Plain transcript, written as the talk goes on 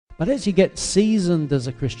But as you get seasoned as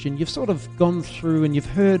a Christian, you've sort of gone through and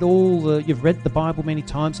you've read the Bible many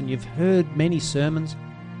times and you've heard many sermons.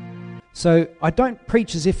 So I don't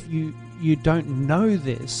preach as if you don't know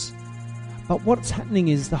this, but what's happening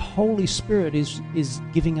is the Holy Spirit is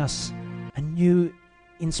giving us a new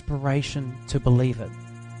inspiration to believe it.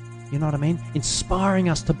 You know what I mean? Inspiring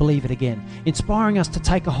us to believe it again. Inspiring us to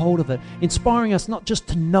take a hold of it. Inspiring us not just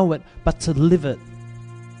to know it, but to live it.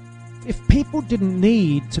 If people didn't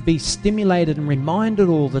need to be stimulated and reminded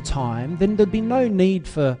all the time, then there'd be no need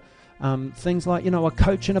for things like, a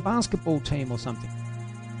coach in a basketball team or something.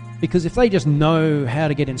 Because if they just know how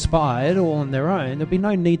to get inspired all on their own, there'd be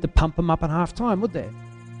no need to pump them up at half time, would there?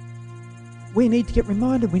 We need to get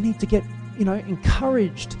reminded. We need to get,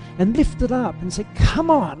 encouraged and lifted up and say, come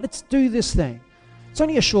on, let's do this thing. It's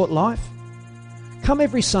only a short life. Come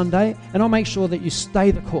every Sunday and I'll make sure that you stay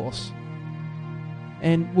the course.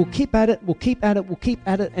 And we'll keep at it,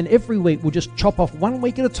 and every week we'll just chop off 1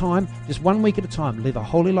 week at a time, just 1 week at a time. Live a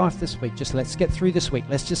holy life this week. Just let's get through this week.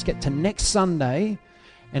 Let's just get to next Sunday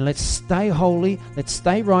and let's stay holy, let's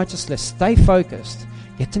stay righteous, let's stay focused.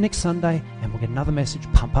 Get to next Sunday and we'll get another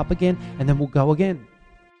message, pump up again, and then we'll go again.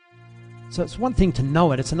 So it's one thing to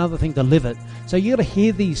know it, it's another thing to live it. So you got to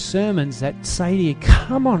hear these sermons that say to you,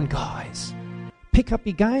 come on guys, pick up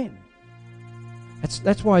your game.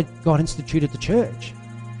 That's why God instituted the church.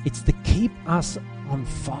 It's to keep us on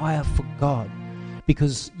fire for God,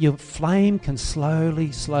 because your flame can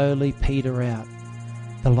slowly peter out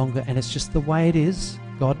the longer, and it's just the way it is.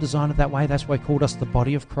 God designed it that way. That's why He called us the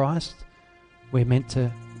body of Christ. We're meant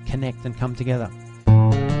to connect and come together.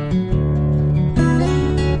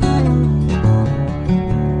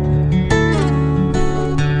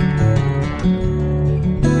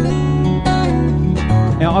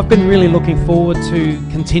 Now, I've been really looking forward to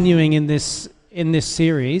continuing in this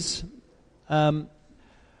series. Who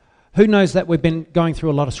knows that we've been going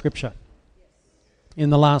through a lot of scripture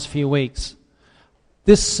in the last few weeks?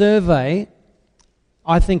 This survey,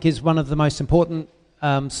 I think, is one of the most important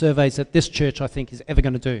surveys that this church, I think, is ever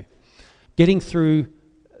going to do. Getting through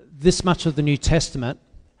this much of the New Testament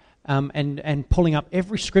and pulling up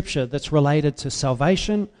every scripture that's related to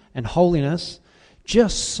salvation and holiness,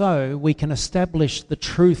 just so we can establish the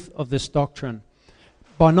truth of this doctrine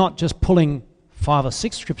by not just pulling 5 or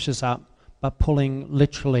 6 scriptures up, but pulling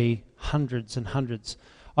literally hundreds and hundreds.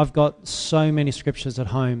 I've got so many scriptures at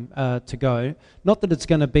home to go. Not that it's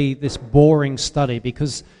going to be this boring study,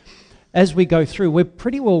 because as we go through, we're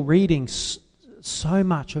pretty well reading so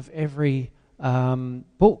much of every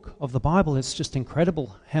book of the Bible. It's just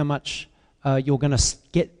incredible how much you're going to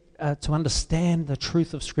get to understand the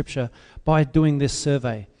truth of Scripture by doing this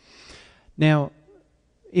survey. Now,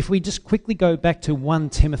 if we just quickly go back to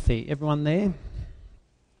 1 Timothy, everyone there?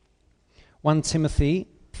 1 Timothy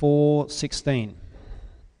 4:16.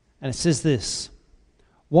 And it says this: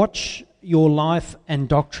 watch your life and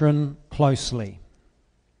doctrine closely.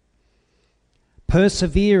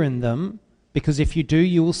 Persevere in them, because if you do,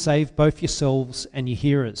 you will save both yourselves and your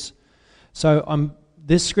hearers. So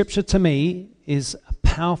this scripture to me is a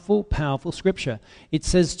powerful, powerful scripture. It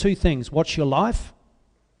says 2 things. Watch your life.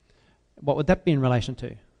 What would that be in relation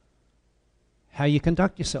to? How you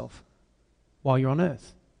conduct yourself while you're on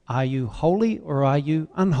earth. Are you holy or are you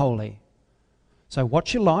unholy? So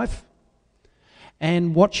watch your life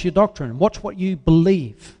and watch your doctrine. Watch what you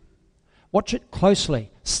believe. Watch it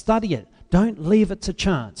closely. Study it. Don't leave it to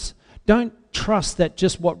chance. Don't trust that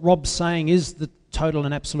just what Rob's saying is the total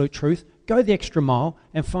and absolute truth. Go the extra mile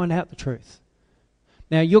and find out the truth.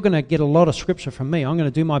 Now, you're going to get a lot of scripture from me. I'm going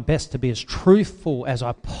to do my best to be as truthful as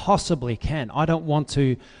I possibly can. I don't want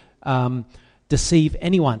to deceive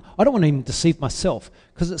anyone. I don't want to even deceive myself,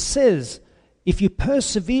 because it says if you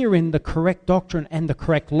persevere in the correct doctrine and the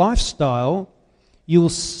correct lifestyle, you will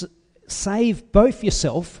save both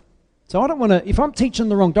yourself. So I don't want to, if I'm teaching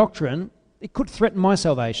the wrong doctrine, it could threaten my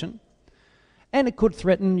salvation and it could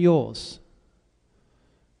threaten yours.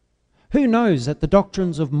 Who knows that the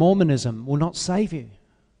doctrines of Mormonism will not save you?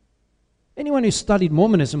 Anyone who's studied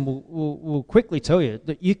Mormonism will quickly tell you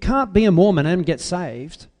that you can't be a Mormon and get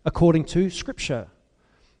saved according to Scripture,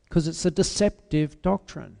 because it's a deceptive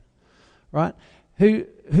doctrine, right? Who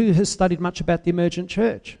has studied much about the emergent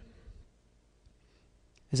church?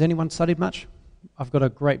 Has anyone studied much? I've got a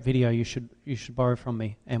great video you should borrow from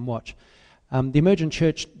me and watch. The emergent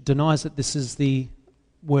church denies that this is the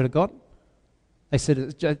Word of God. They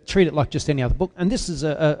said treat it like just any other book. And this is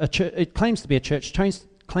a church. It claims to be a church,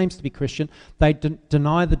 claims to be Christian. They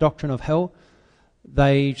deny the doctrine of hell.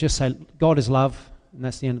 They just say God is love, and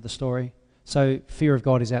that's the end of the story. So fear of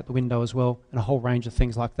God is out the window as well, and a whole range of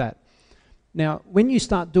things like that. Now, when you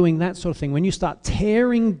start doing that sort of thing, when you start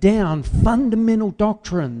tearing down fundamental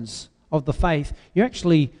doctrines of the faith,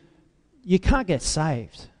 you can't get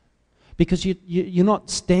saved. Because you're not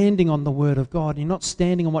standing on the Word of God. You're not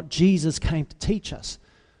standing on what Jesus came to teach us.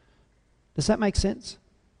 Does that make sense?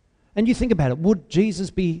 And you think about it. Would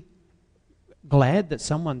Jesus be glad that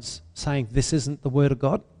someone's saying this isn't the Word of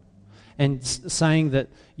God? And saying that,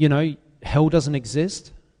 hell doesn't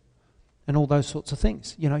exist? And all those sorts of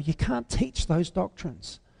things. You can't teach those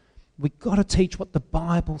doctrines. We've got to teach what the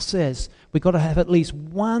Bible says. We've got to have at least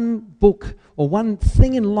one book or one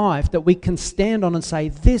thing in life that we can stand on and say,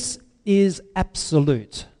 this is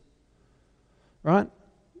absolute. Right?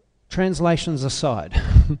 Translations aside.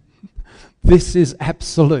 This is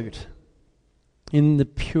absolute in the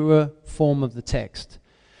pure form of the text.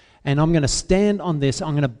 And I'm going to stand on this.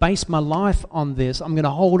 I'm going to base my life on this. I'm going to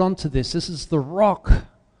hold on to this. This is the rock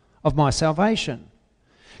of my salvation.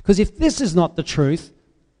 Because if this is not the truth,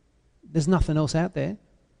 there's nothing else out there.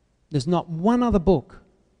 There's not one other book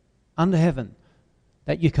under heaven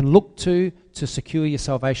that you can look to secure your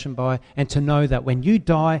salvation by, and to know that when you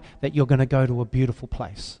die that you're going to go to a beautiful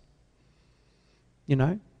place.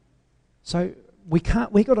 So we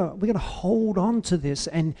got to hold on to this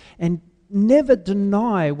and never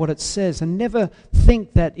deny what it says, and never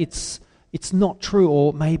think that it's not true,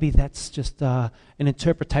 or maybe that's just an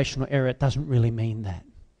interpretational error. It doesn't really mean that.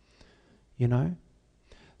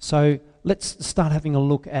 So let's start having a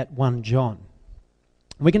look at 1 John.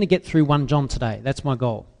 We're going to get through 1 John today. That's my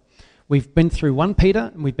goal. We've been through 1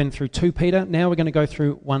 Peter and we've been through 2 Peter. Now we're going to go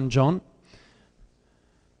through 1 John.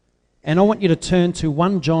 And I want you to turn to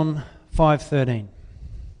 1 John 5:13.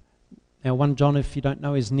 Now 1 John, if you don't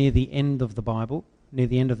know, is near the end of the Bible, near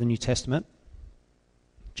the end of the New Testament.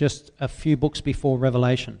 Just a few books before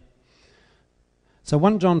Revelation. So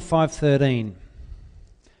 1 John 5:13,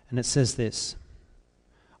 and it says this: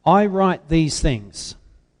 I write these things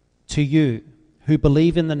to you who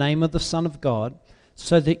believe in the name of the Son of God,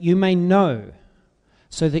 so that you may know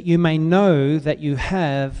that you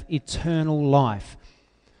have eternal life.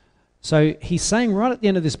 So he's saying right at the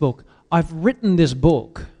end of this book, I've written this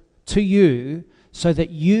book to you so that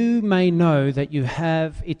you may know that you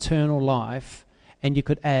have eternal life, and you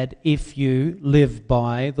could add, if you live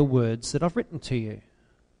by the words that I've written to you.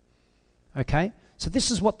 Okay? So this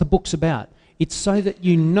is what the book's about. It's so that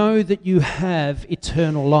you know that you have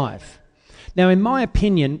eternal life. Now, in my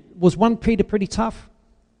opinion, was 1 Peter pretty tough?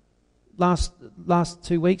 Last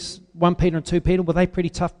 2 weeks, 1 Peter and 2 Peter, were they pretty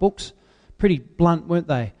tough books? Pretty blunt, weren't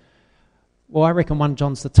they? Well, I reckon 1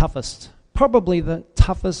 John's the toughest. Probably the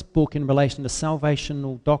toughest book in relation to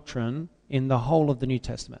salvational doctrine in the whole of the New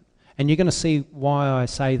Testament. And you're going to see why I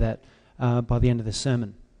say that by the end of this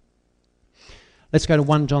sermon. Let's go to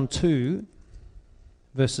 1 John 2,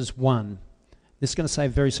 verses 1. This is going to say a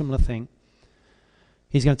very similar thing.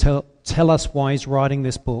 He's going to tell us why he's writing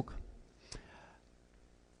this book.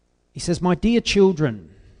 He says, my dear children,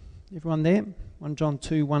 everyone there? 1 John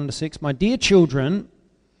 2, 1-6. My dear children,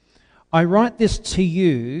 I write this to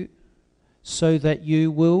you so that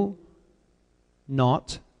you will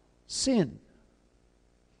not sin.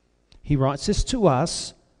 He writes this to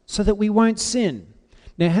us so that we won't sin.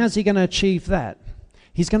 Now, how's he going to achieve that?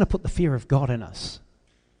 He's going to put the fear of God in us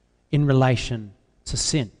in relation to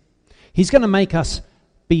sin. He's going to make us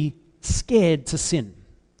be scared to sin,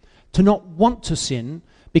 to not want to sin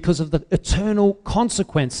because of the eternal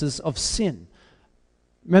consequences of sin.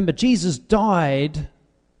 Remember, Jesus died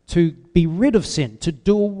to be rid of sin, to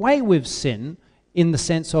do away with sin in the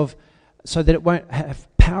sense of so that it won't have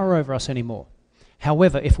power over us anymore.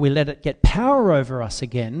 However, if we let it get power over us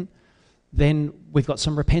again, then we've got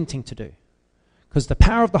some repenting to do. Because the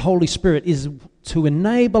power of the Holy Spirit is to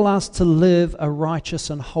enable us to live a righteous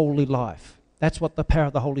and holy life. That's what the power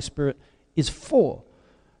of the Holy Spirit is for.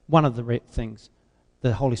 One of the things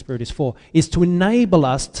the Holy Spirit is for is to enable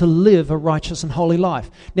us to live a righteous and holy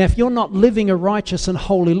life. Now, if you're not living a righteous and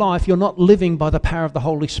holy life, you're not living by the power of the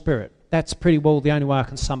Holy Spirit. That's pretty well the only way I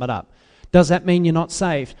can sum it up. Does that mean you're not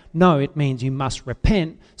saved? No, it means you must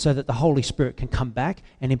repent so that the Holy Spirit can come back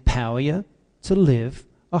and empower you to live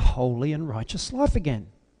a holy and righteous life again.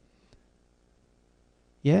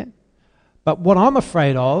 Yeah? But what I'm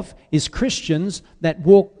afraid of is Christians that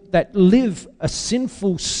live a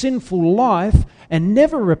sinful life and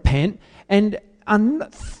never repent and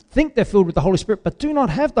think they're filled with the Holy Spirit but do not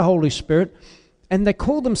have the Holy Spirit, and they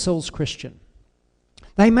call themselves Christian.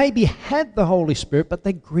 They maybe had the Holy Spirit, but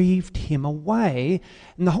they grieved him away.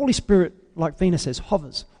 And the Holy Spirit, like Venus says,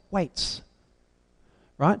 hovers, waits.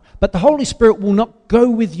 Right? But the Holy Spirit will not go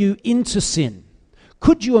with you into sin.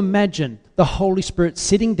 Could you imagine the Holy Spirit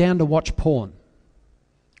sitting down to watch porn?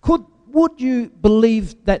 Would you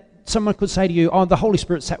believe that someone could say to you, oh, the Holy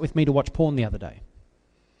Spirit sat with me to watch porn the other day?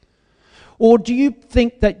 Or do you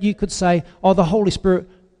think that you could say, oh, the Holy Spirit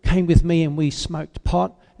came with me and we smoked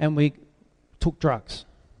pot and we took drugs?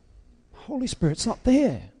 Holy Spirit's not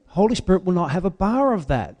there. Holy Spirit will not have a bar of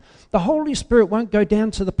that. The Holy Spirit won't go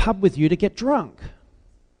down to the pub with you to get drunk.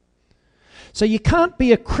 So you can't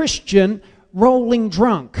be a Christian rolling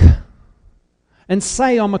drunk and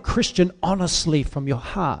say I'm a Christian honestly from your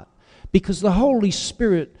heart, because the Holy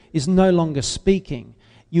Spirit is no longer speaking.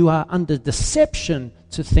 You are under deception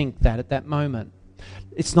to think that at that moment.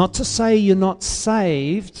 It's not to say you're not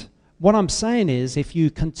saved. What I'm saying is, if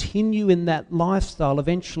you continue in that lifestyle,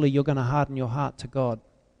 eventually you're going to harden your heart to God.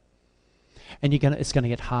 And it's going to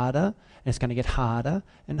get harder, and it's going to get harder,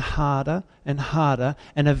 and harder, and harder,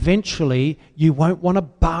 and eventually you won't want a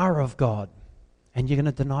bar of God, and you're going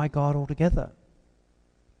to deny God altogether.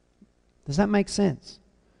 Does that make sense?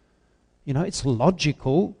 You know, it's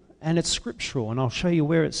logical, and it's scriptural, and I'll show you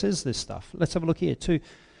where it says this stuff. Let's have a look here.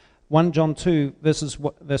 1 John 2,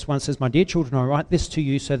 verse 1 says, my dear children, I write this to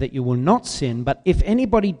you so that you will not sin, but if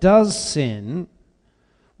anybody does sin,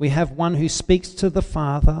 we have one who speaks to the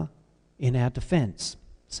Father in our defense.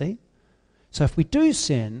 See? So if we do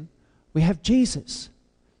sin, we have Jesus.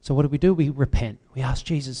 So what do? We repent. We ask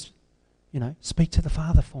Jesus, speak to the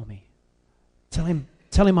Father for me. Tell him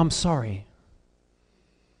I'm sorry.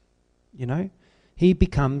 He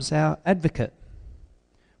becomes our advocate.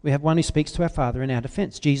 We have one who speaks to our Father in our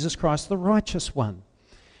defense, Jesus Christ, the righteous one.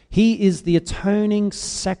 He is the atoning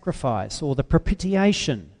sacrifice, or the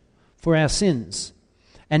propitiation for our sins.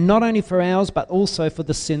 And not only for ours, but also for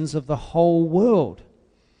the sins of the whole world.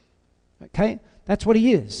 Okay? That's what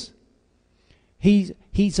he is.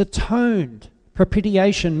 He's atoned.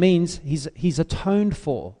 Propitiation means he's atoned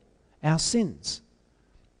for our sins.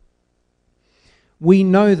 We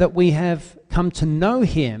know that we have come to know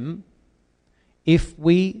him if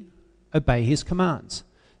we obey his commands.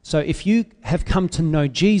 So if you have come to know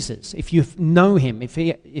Jesus, if you know him, if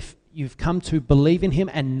you've come to believe in him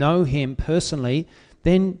and know him personally,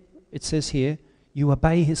 then it says here, you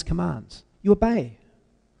obey his commands. You obey.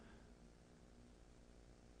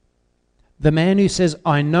 The man who says,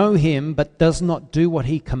 I know him, but does not do what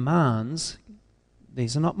he commands,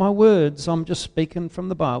 these are not my words, I'm just speaking from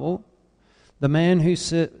the Bible. The man who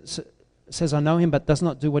says, I know him, but does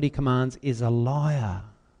not do what he commands is a liar.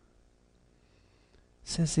 It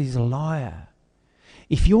says he's a liar.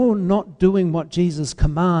 If you're not doing what Jesus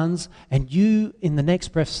commands and you in the next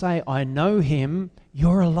breath say, I know him,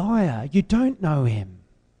 you're a liar. You don't know him.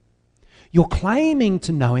 You're claiming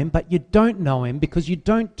to know him, but you don't know him because you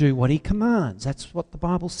don't do what he commands. That's what the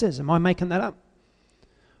Bible says. Am I making that up?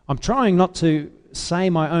 I'm trying not to say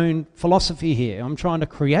my own philosophy here. I'm trying to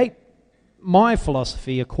create my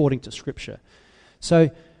philosophy according to Scripture. So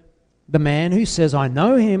the man who says, I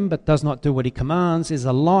know him, but does not do what he commands is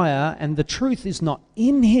a liar, and the truth is not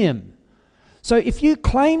in him. So if you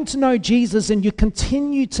claim to know Jesus and you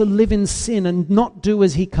continue to live in sin and not do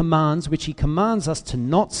as he commands, which he commands us to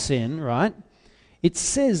not sin, right? It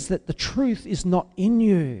says that the truth is not in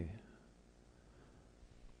you.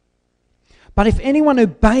 But if anyone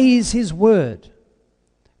obeys his word,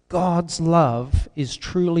 God's love is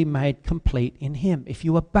truly made complete in him. If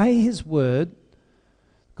you obey his word,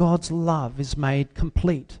 God's love is made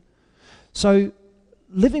complete. So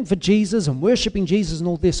living for Jesus and worshiping Jesus and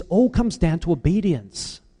all this all comes down to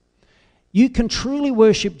obedience. You can truly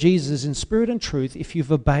worship Jesus in spirit and truth if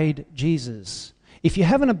you've obeyed Jesus. If you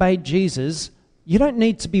haven't obeyed Jesus, you don't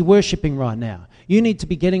need to be worshiping right now. You need to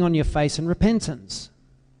be getting on your face in repentance.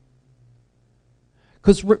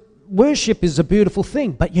 Because worship is a beautiful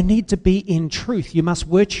thing, but you need to be in truth. You must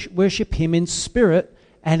worship him in spirit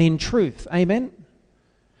and in truth. Amen?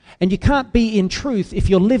 And you can't be in truth if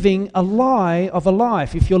you're living a lie of a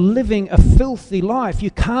life. If you're living a filthy life,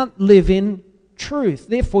 you can't live in truth.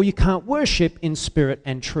 Therefore, you can't worship in spirit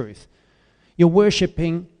and truth. You're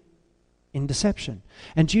worshipping in deception.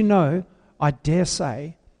 And do you know, I dare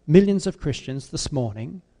say, millions of Christians this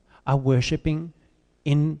morning are worshipping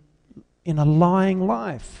in a lying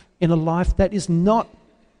life, in a life that is not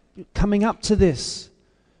coming up to this.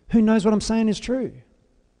 Who knows what I'm saying is true?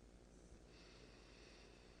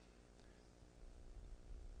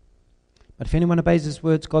 But if anyone obeys his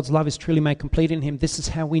words, God's love is truly made complete in him. This is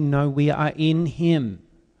how we know we are in him.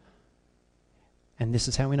 And this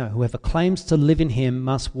is how we know. Whoever claims to live in him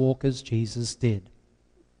must walk as Jesus did.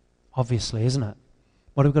 Obviously, isn't it?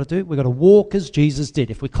 What have we got to do? We've got to walk as Jesus did.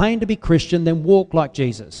 If we claim to be Christian, then walk like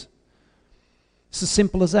Jesus. It's as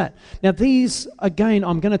simple as that. Now these, again,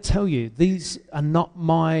 I'm going to tell you, these are not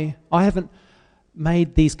I haven't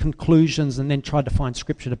made these conclusions and then tried to find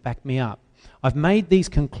Scripture to back me up. I've made these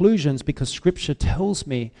conclusions because Scripture tells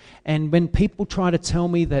me, and when people try to tell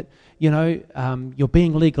me that, you're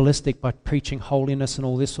being legalistic by preaching holiness and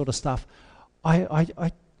all this sort of stuff,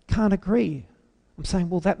 I can't agree. I'm saying,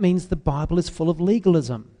 well, that means the Bible is full of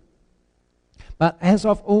legalism. But as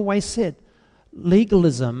I've always said,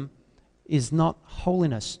 legalism is not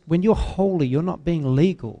holiness. When you're holy, you're not being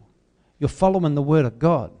legal. You're following the Word of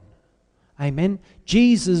God. Amen?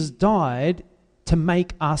 Jesus died to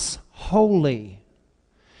make us holy.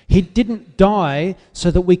 He didn't die so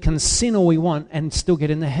that we can sin all we want and still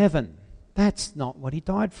get into heaven. That's not what He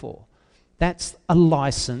died for. That's a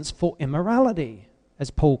license for immorality, as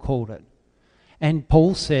Paul called it. And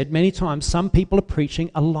Paul said many times, some people are preaching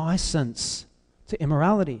a license to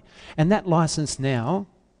immorality. And that license now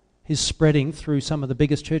is spreading through some of the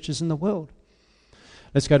biggest churches in the world.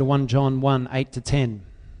 Let's go to 1 John 1, 8 to 10.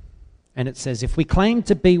 And it says, if we claim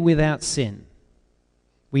to be without sin,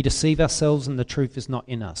 we deceive ourselves and the truth is not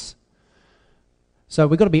in us. So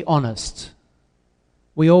we've got to be honest.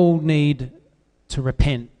 We all need to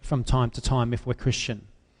repent from time to time if we're Christian.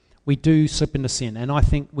 We do slip into sin, and I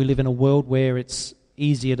think we live in a world where it's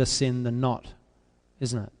easier to sin than not,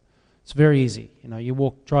 isn't it? It's very easy.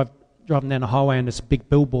 You driving down a highway and this big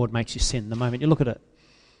billboard makes you sin the moment you look at it,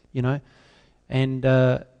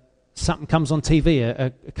 and something comes on TV,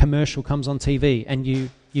 a commercial comes on TV, and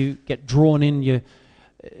you get drawn in.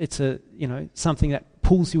 It's something that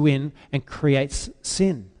pulls you in and creates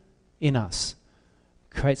sin in us,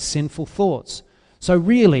 creates sinful thoughts. So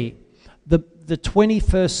really, the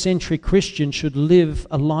 21st century Christian should live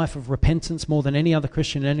a life of repentance more than any other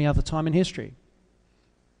Christian at any other time in history.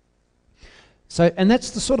 So, and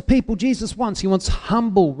that's the sort of people Jesus wants. He wants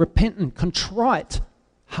humble, repentant,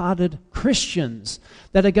 contrite-hearted Christians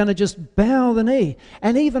that are going to just bow the knee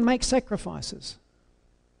and even make sacrifices.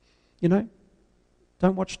 Don't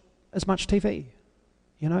watch as much TV.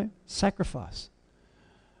 Sacrifice.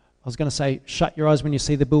 I was going to say, shut your eyes when you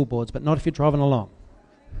see the billboards, but not if you're driving along.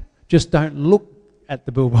 Just don't look at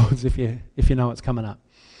the billboards if you know what's coming up.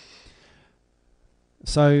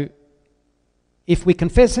 So, if we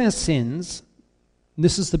confess our sins,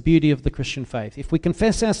 this is the beauty of the Christian faith. If we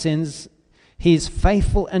confess our sins, He is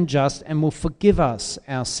faithful and just and will forgive us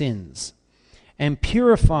our sins and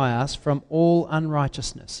purify us from all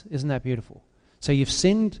unrighteousness. Isn't that beautiful? So you've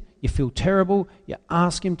sinned, you feel terrible, you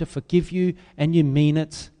ask Him to forgive you, and you mean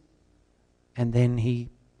it, and then He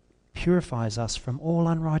purifies us from all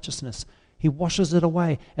unrighteousness. He washes it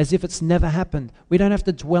away as if it's never happened. We don't have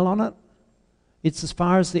to dwell on it. It's as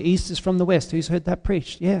far as the east is from the west. Who's heard that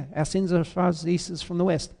preached? Yeah, our sins are as far as the east is from the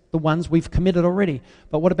west. The ones we've committed already.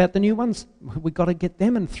 But what about the new ones? We've got to get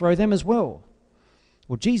them and throw them as well.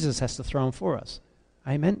 Well, Jesus has to throw them for us.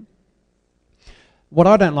 Amen? What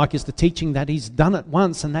I don't like is the teaching that He's done it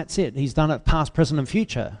once and that's it. He's done it past, present and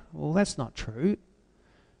future. Well, that's not true.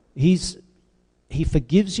 He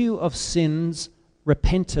forgives you of sins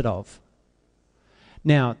repented of.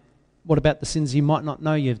 Now, what about the sins you might not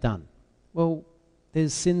know you've done? Well,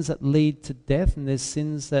 there's sins that lead to death and there's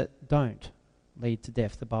sins that don't lead to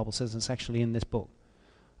death. The Bible says it's actually in this book.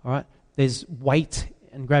 All right? There's weight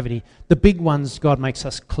and gravity. The big ones God makes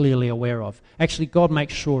us clearly aware of. Actually, God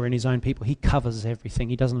makes sure in His own people He covers everything.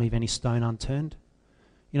 He doesn't leave any stone unturned.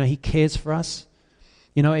 He cares for us.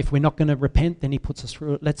 If we're not going to repent, then He puts us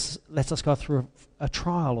through, lets us go through a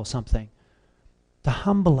trial or something to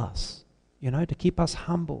humble us, to keep us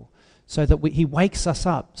humble, so that He wakes us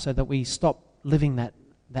up, so that we stop living that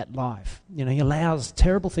life. He allows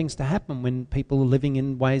terrible things to happen when people are living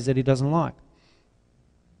in ways that He doesn't like.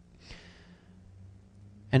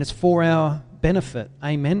 And it's for our benefit.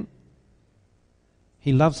 Amen.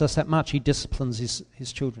 He loves us that much. He disciplines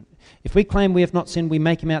his children. If we claim we have not sinned, we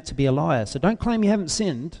make Him out to be a liar. So don't claim you haven't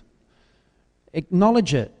sinned.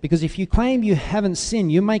 Acknowledge it. Because if you claim you haven't sinned,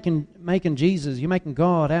 you're making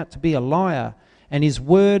God out to be a liar. And His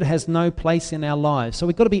word has no place in our lives. So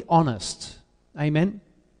we've got to be honest. Amen.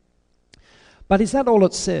 But is that all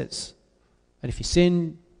it says? That if you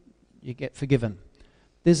sin, you get forgiven.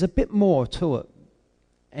 There's a bit more to it.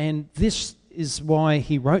 And this is why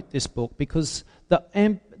he wrote this book, because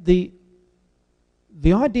the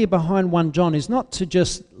idea behind 1 John is not to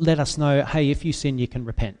just let us know, hey, if you sin, you can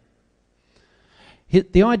repent.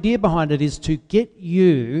 The idea behind it is to get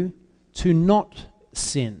you to not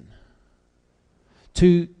sin,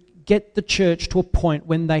 to get the church to a point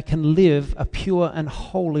when they can live a pure and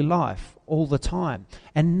holy life all the time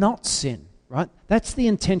and not sin, right? That's the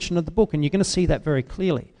intention of the book, and you're going to see that very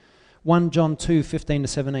clearly. 1 John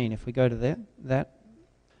 2:15-17, if we go to there, that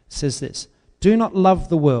says this: do not love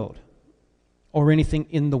the world or anything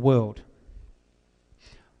in the world.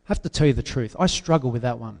 I have to tell you the truth, I struggle with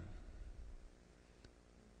that one.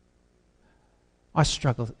 I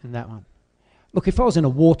struggle in that one. Look, if I was in a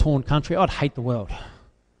war-torn country, I'd hate the world.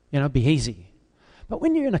 It'd be easy. But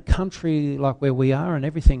when you're in a country like where we are and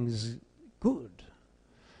everything's good,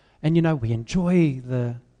 and we enjoy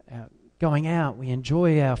going out, we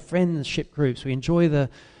enjoy our friendship groups, we enjoy the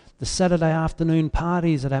Saturday afternoon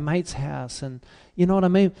parties at our mate's house, and you know what I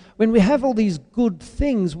mean? When we have all these good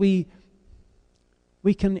things, we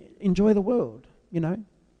can enjoy the world, I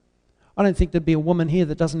don't think there'd be a woman here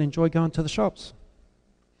that doesn't enjoy going to the shops.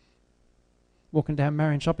 Walking down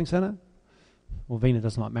Marion Shopping Centre. Well, Vina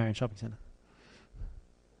doesn't like Marion Shopping Centre.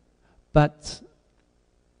 But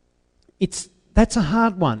that's a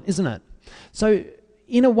hard one, isn't it? So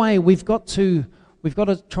in a way, we've got to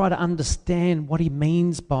try to understand what he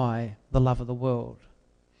means by the love of the world.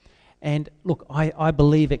 And look, I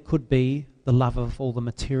believe it could be the love of all the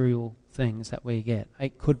material things that we get.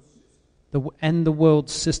 It could, the world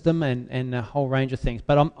system and a whole range of things.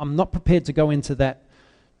 But I'm not prepared to go into that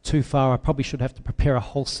too far. I probably should have to prepare a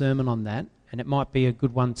whole sermon on that, and it might be a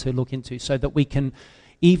good one to look into, so that we can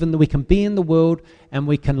be in the world and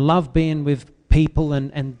we can love being with people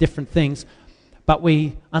and different things, but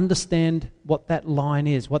we understand what that line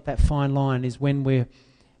is, what that fine line is, when we're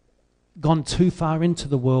gone too far into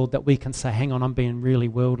the world, that we can say, hang on, I'm being really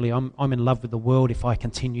worldly, I'm in love with the world if I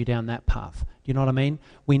continue down that path. Do you know what I mean?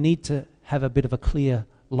 We need to have a bit of a clear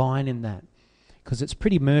line in that, because it's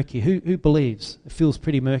pretty murky. Who believes? It feels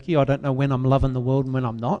pretty murky. I don't know when I'm loving the world and when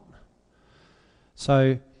I'm not.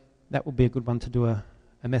 So that would be a good one to do a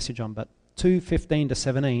message on. But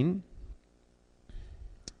 2:15-17,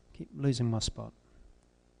 keep losing my spot.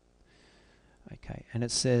 Okay, and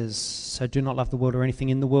it says, so do not love the world or anything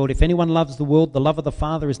in the world. If anyone loves the world, the love of the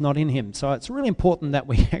Father is not in him. So it's really important that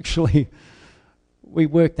we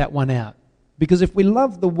work that one out. Because if we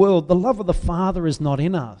love the world, the love of the Father is not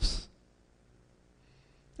in us.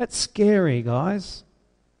 That's scary, guys.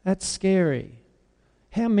 That's scary.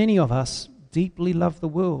 How many of us deeply love the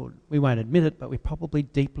world? We won't admit it, but we probably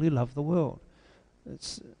deeply love the world.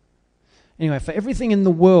 Anyway, for everything in the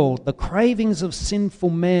world, the cravings of sinful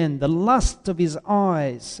man, the lust of his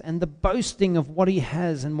eyes, and the boasting of what he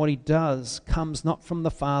has and what he does comes not from the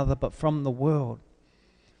Father, but from the world.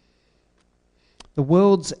 The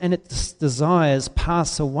world's and its desires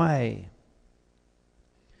pass away,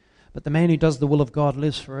 but the man who does the will of God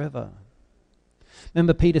lives forever.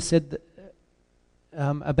 Remember Peter said that,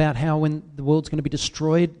 about how when the world's going to be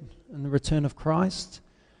destroyed in the return of Christ,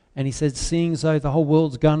 and he said, seeing as though the whole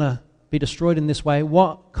world's going to be destroyed in this way,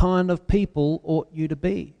 what kind of people ought you to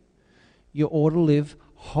be? You ought to live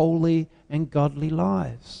holy and godly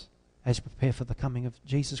lives as you prepare for the coming of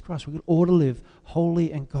Jesus Christ. We ought to live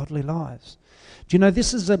holy and godly lives. Do you know, this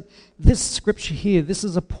scripture here, this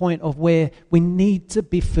is a point of where we need to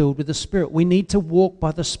be filled with the Spirit. We need to walk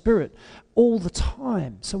by the Spirit all the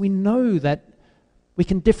time, so we know that we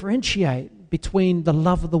can differentiate between the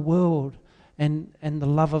love of the world and the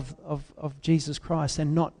love of Jesus Christ,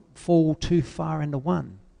 and not fall too far into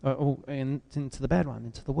one, or into the bad one,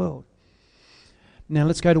 into the world. Now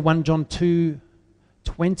let's go to 1 John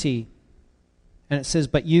 2:20, and it says,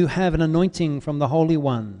 but you have an anointing from the Holy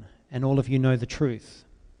One, and all of you know the truth.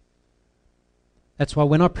 That's why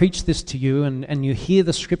when I preach this to you and you hear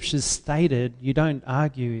the scriptures stated, you don't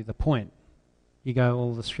argue the point. You go,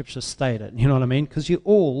 well, the scriptures state it. You know what I mean? Because you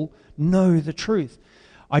all know the truth.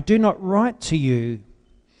 I do not write to you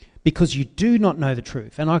because you do not know the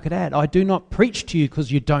truth. And I could add, I do not preach to you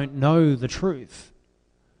because you don't know the truth.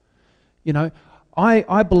 You know,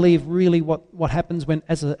 I believe really what happens when,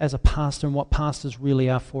 as a pastor, and what pastors really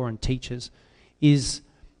are for, and teachers, is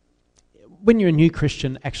when you're a new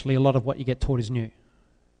Christian, actually a lot of what you get taught is new.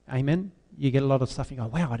 Amen? You get a lot of stuff, you go,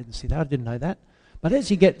 wow, I didn't see that, I didn't know that. But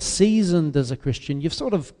as you get seasoned as a Christian, you've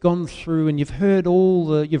sort of gone through and you've heard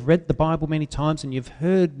you've read the Bible many times and you've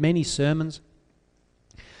heard many sermons.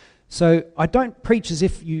 So I don't preach as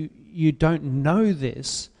if you don't know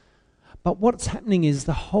this, but what's happening is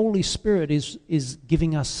the Holy Spirit is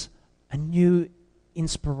giving us a new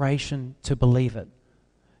inspiration to believe it.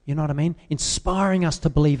 You know what I mean? Inspiring us to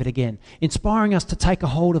believe it again. Inspiring us to take a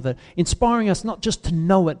hold of it. Inspiring us not just to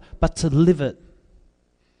know it, but to live it.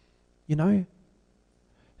 You know?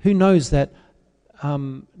 Who knows that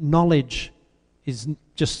knowledge is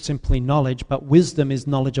just simply knowledge, but wisdom is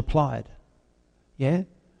knowledge applied? Yeah?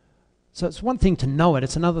 So it's one thing to know it,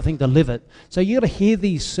 it's another thing to live it. So you got to hear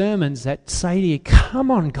these sermons that say to you, come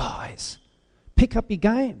on guys, pick up your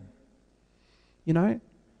game. you know.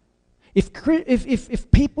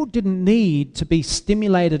 If people didn't need to be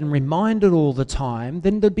stimulated and reminded all the time,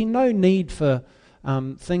 then there'd be no need for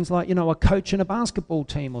things like, a coach in a basketball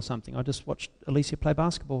team or something. I just watched Alicia play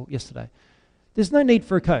basketball yesterday. There's no need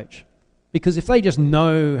for a coach, because if they just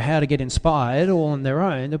know how to get inspired all on their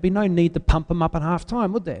own, there'd be no need to pump them up at half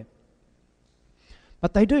time, would there?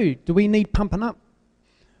 But they do. Do we need pumping up?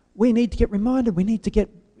 We need to get reminded. We need to get,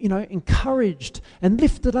 encouraged and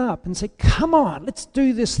lifted up and say, come on, let's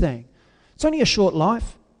do this thing. It's only a short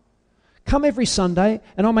life. Come every Sunday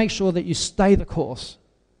and I'll make sure that you stay the course.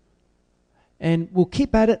 And we'll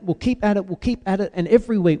keep at it, and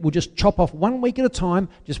every week we'll just chop off 1 week at a time,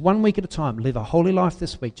 just 1 week at a time. Live a holy life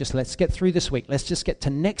this week. Just let's get through this week. Let's just get to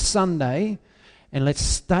next Sunday, and let's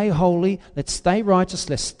stay holy, let's stay righteous,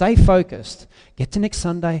 let's stay focused. Get to next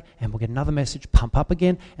Sunday, and we'll get another message, pump up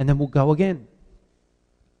again, and then we'll go again.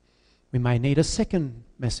 We may need a second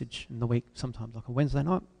message in the week sometimes, like a Wednesday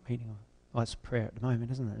night meeting. Well, it's prayer at the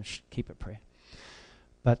moment, isn't it? Just keep it prayer.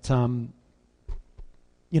 But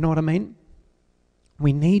you know what I mean?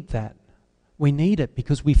 We need that. We need it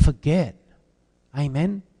because we forget.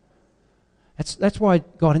 Amen? That's why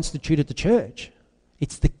God instituted the church.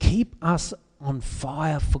 It's to keep us on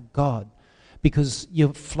fire for God, because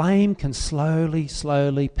your flame can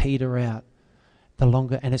slowly peter out the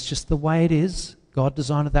longer, and it's just the way it is. God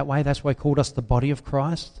designed it that way. That's why He called us the body of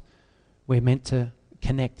Christ. We're meant to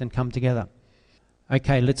connect and come together.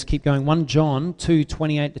 Okay, let's keep going. 1 John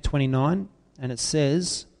 2:28-29, and it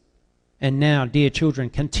says, "And now, dear children,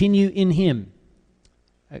 continue in Him."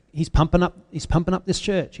 He's pumping up this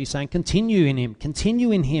church. He's saying, continue in Him,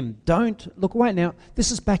 continue in Him. Don't look away. Now, this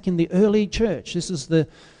is back in the early church. This is the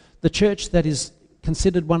church that is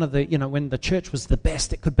considered one of the, when the church was the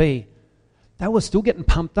best it could be. They were still getting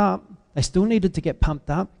pumped up. They still needed to get pumped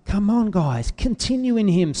up. Come on, guys, continue in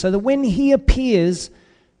Him, so that when He appears,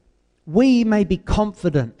 we may be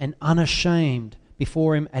confident and unashamed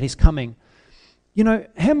before Him at His coming.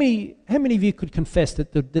 How many of you could confess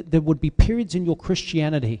that there would be periods in your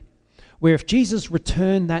Christianity where if Jesus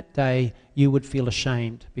returned that day, you would feel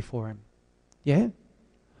ashamed before Him? Yeah?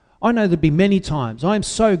 I know there'd be many times. I'm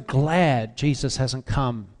so glad Jesus hasn't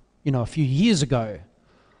come, a few years ago.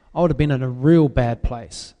 I would have been in a real bad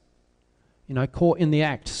place, caught in the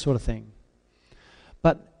act sort of thing.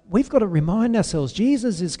 But we've got to remind ourselves,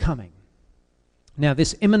 Jesus is coming. Now,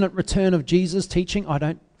 this imminent return of Jesus teaching, I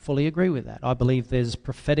don't fully agree with that. I believe there's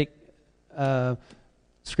prophetic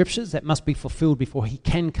scriptures that must be fulfilled before He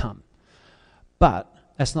can come. But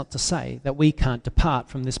that's not to say that we can't depart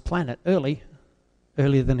from this planet earlier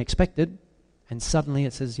than expected. And suddenly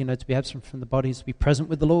it says, to be absent from the body is to be present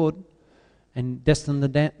with the Lord, and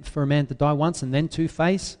destined for a man to die once and then to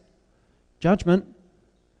face judgment.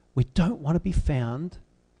 We don't want to be found,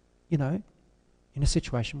 in a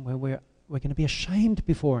situation where we're going to be ashamed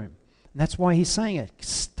before Him. And that's why He's saying it.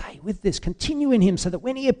 Stay with this. Continue in Him, so that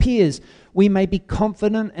when He appears, we may be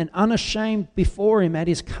confident and unashamed before Him at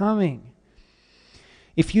His coming.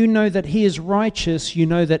 If you know that He is righteous, you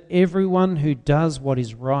know that everyone who does what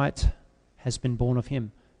is right has been born of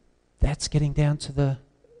Him. That's getting down to the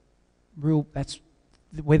real, that's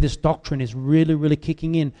where this doctrine is really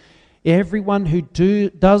kicking in. Everyone who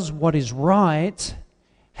does what is right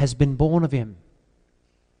has been born of Him.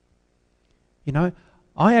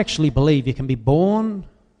 I actually believe you can be born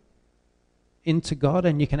into God,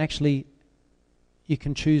 and you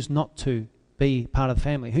can choose not to be part of the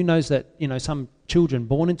family. Who knows that, some children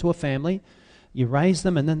born into a family, you raise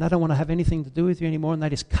them and then they don't want to have anything to do with you anymore, and they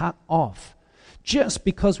just cut off. Just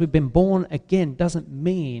because we've been born again doesn't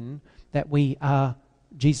mean that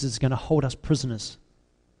Jesus is going to hold us prisoners.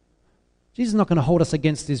 Jesus is not going to hold us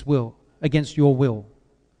against His will, against your will.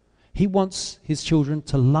 He wants His children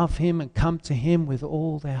to love Him and come to Him with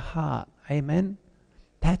all their heart. Amen?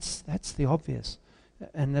 That's the obvious.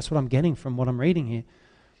 And that's what I'm getting from what I'm reading here.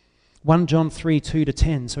 1 John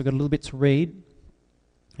 3:2-10. So we've got a little bit to read.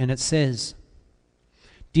 And it says,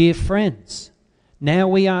 "Dear friends, now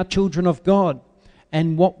we are children of God,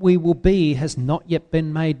 and what we will be has not yet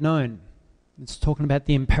been made known." It's talking about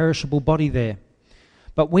the imperishable body there.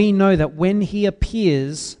 "But we know that when He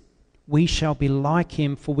appears, we shall be like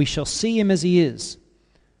Him, for we shall see Him as He is.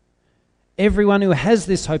 Everyone who has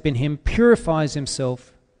this hope in Him purifies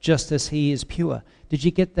himself just as He is pure." Did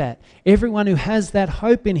you get that? Everyone who has that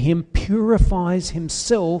hope in Him purifies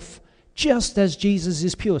himself just as Jesus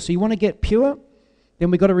is pure. So you want to get pure?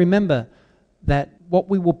 Then we've got to remember that what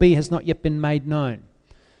we will be has not yet been made known.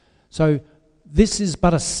 So this is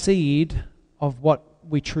but a seed of what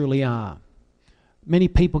we truly are. Many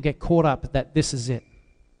people get caught up that this is it.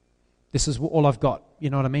 This is all I've got. You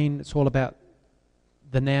know what I mean? It's all about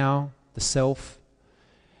the now, the self.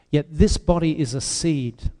 Yet this body is a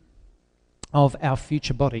seed of our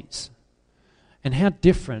future bodies. And how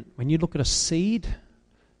different, when you look at a seed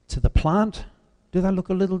to the plant, do they look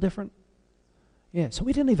a little different? Yeah, so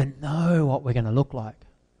we didn't even know what we're going to look like.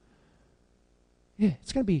 Yeah,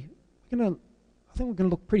 it's going to be, I think we're going to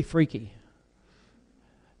look pretty freaky.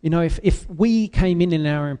 You know, if we came in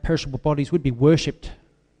our imperishable bodies, we'd be worshipped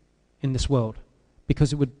in this world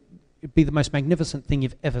because it'd be the most magnificent thing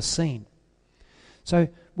you've ever seen. So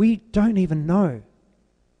we don't even know.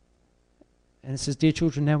 And it says, dear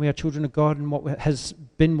children, now we are children of God, and what has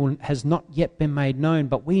not yet been made known.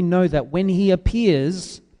 But we know that when he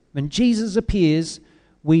appears, when Jesus appears,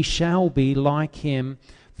 we shall be like him,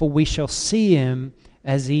 for we shall see him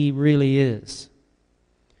as he really is.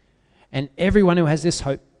 And everyone who has this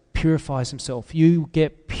hope purifies himself. You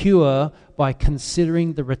get pure by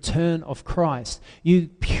considering the return of Christ. You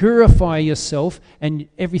purify yourself, and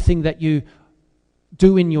everything that you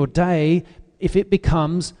do in your day, if it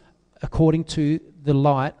becomes according to the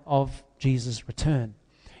light of Jesus' return,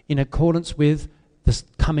 in accordance with this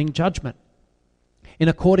coming judgment, in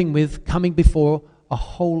according with coming before a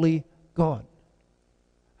holy God.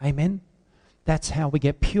 Amen? That's how we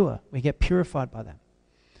get pure. We get purified by that.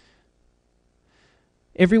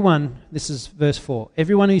 Everyone, this is verse 4,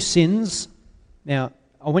 everyone who sins, now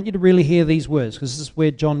I want you to really hear these words because this is where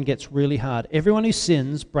John gets really hard. Everyone who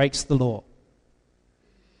sins breaks the law.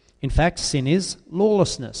 In fact, sin is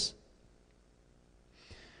lawlessness.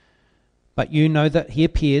 But you know that he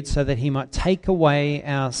appeared so that he might take away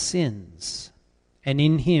our sins, and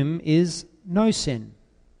in him is no sin.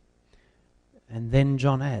 And then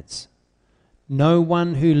John adds, no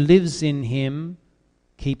one who lives in him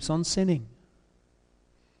keeps on sinning.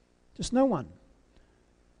 Just no one.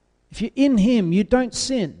 If you're in him, you don't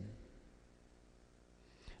sin.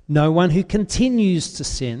 No one who continues to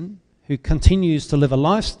sin, who continues to live a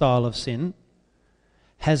lifestyle of sin,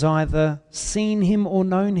 has either seen him or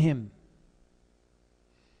known him.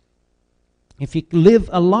 If you live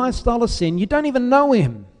a lifestyle of sin, you don't even know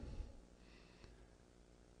him.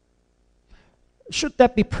 Should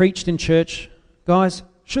that be preached in church, guys?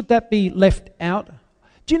 Should that be left out?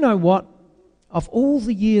 Do you know what? Of all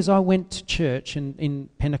the years I went to church in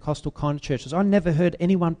Pentecostal kind of churches, I never heard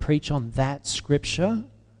anyone preach on that scripture.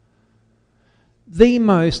 The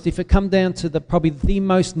most, if it come down to probably the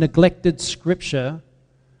most neglected scripture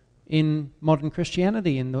in modern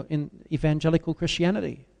Christianity, in evangelical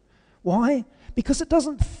Christianity. Why? Because it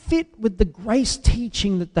doesn't fit with the grace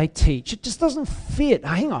teaching that they teach. It just doesn't fit.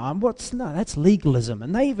 Hang on, that's legalism.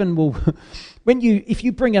 And they even will, if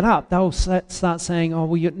you bring it up, they'll start saying, oh,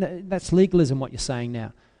 well, that's legalism what you're saying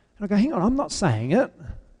now. And I go, hang on, I'm not saying it.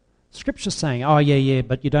 Scripture's saying, oh, yeah,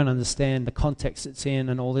 but you don't understand the context it's in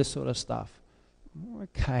and all this sort of stuff.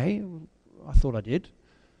 Okay, I thought I did.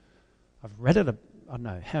 I've read it, I don't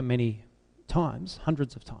know how many times,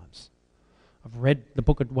 hundreds of times. I've read the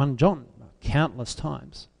book of 1 John countless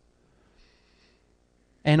times.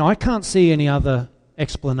 And I can't see any other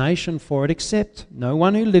explanation for it except no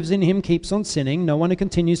one who lives in him keeps on sinning. No one who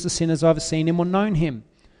continues to sin has either seen him or known him.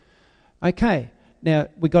 Okay, now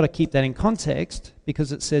we've got to keep that in context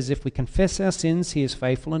because it says if we confess our sins, he is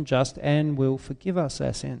faithful and just and will forgive us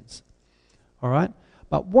our sins. All right?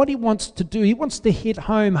 But what he wants to do, he wants to hit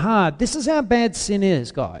home hard. This is how bad sin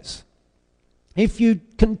is, guys. If you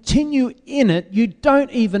continue in it, you don't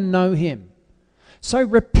even know him. So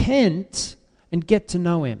repent and get to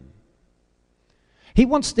know him. He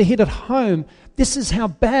wants to hit it home. This is how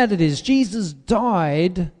bad it is. Jesus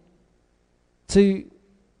died to,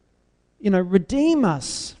 redeem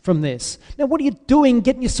us from this. Now, what are you doing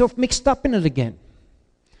getting yourself mixed up in it again?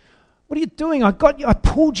 What are you doing? I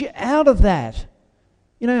pulled you out of that.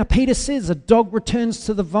 You know how Peter says a dog returns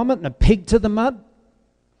to the vomit and a pig to the mud?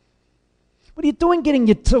 What are you doing getting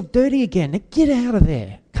yourself dirty again? Now get out of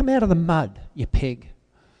there. Come out of the mud, you pig.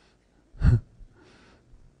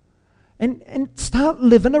 and start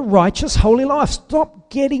living a righteous, holy life.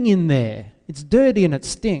 Stop getting in there. It's dirty and it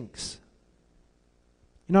stinks.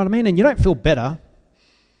 You know what I mean? And you don't feel better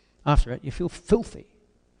after it. You feel filthy.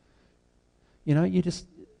 You just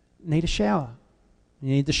need a shower. You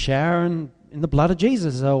need the shower and in the blood of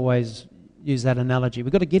Jesus. I always use that analogy.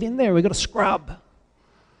 We've got to get in there. We've got to scrub.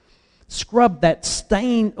 Scrub that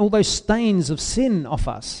stain, all those stains of sin off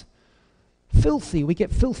us. Filthy, we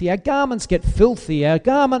get filthy. Our garments get filthy. Our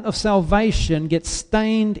garment of salvation gets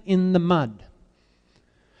stained in the mud.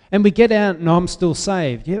 And we get out, and I'm still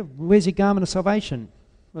saved. Yeah, where's your garment of salvation?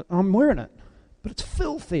 Well, I'm wearing it. But it's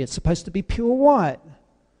filthy. It's supposed to be pure white.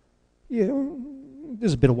 Yeah,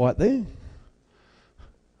 there's a bit of white there.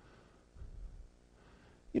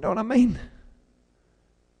 You know what I mean?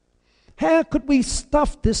 How could we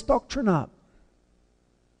stuff this doctrine up?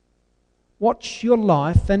 Watch your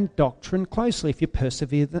life and doctrine closely. If you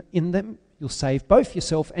persevere in them, you'll save both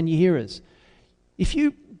yourself and your hearers. If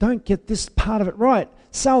you don't get this part of it right,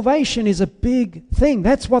 salvation is a big thing.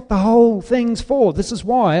 That's what the whole thing's for. This is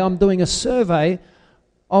why I'm doing a survey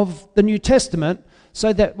of the New Testament,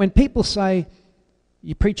 so that when people say,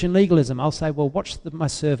 you're preaching legalism, I'll say, well, watch my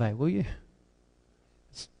survey, will you?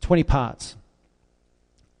 It's 20 parts.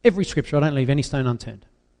 Every scripture, I don't leave any stone unturned.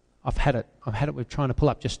 I've had it with trying to pull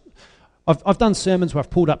up I've done sermons where I've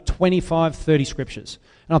pulled up 25, 30 scriptures,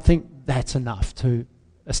 and I think that's enough to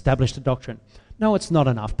establish the doctrine. No, it's not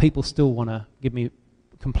enough. People still want to give me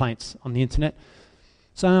complaints on the internet.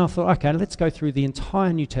 So I thought, okay, let's go through the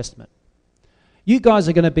entire New Testament. You guys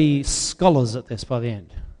are going to be scholars at this by the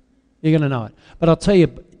end. You're going to know it. But I'll tell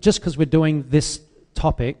you, just because we're doing this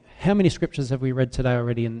topic, how many scriptures have we read today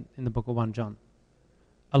already in the book of 1 John?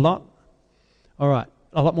 A lot? All right.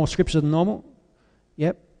 A lot more scripture than normal?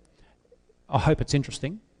 Yep. I hope it's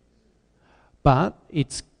interesting. But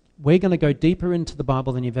we're going to go deeper into the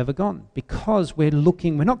Bible than you've ever gone, because we're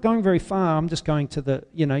not going very far. I'm just going to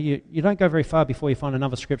you don't go very far before you find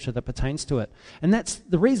another scripture that pertains to it. And that's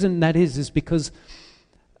the reason that is because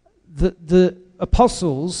the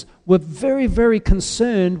apostles were very, very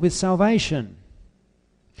concerned with salvation,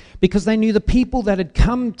 because they knew the people that had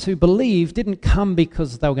come to believe didn't come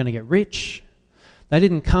because they were going to get rich. They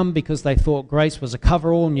didn't come because they thought grace was a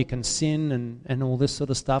coverall and you can sin and all this sort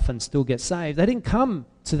of stuff and still get saved. They didn't come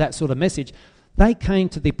to that sort of message. They came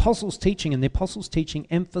to the apostles' teaching, and the apostles' teaching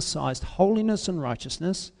emphasized holiness and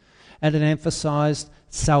righteousness, and it emphasized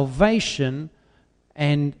salvation,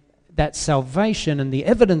 and that salvation and the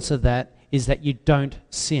evidence of that is that you don't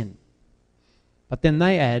sin. But then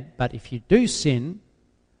they add, but if you do sin,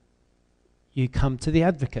 you come to the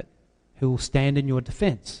advocate who will stand in your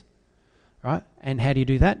defense. Right? And how do you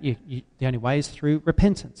do that? The only way is through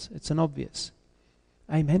repentance. It's an obvious.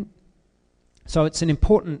 Amen. So it's an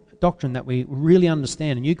important doctrine that we really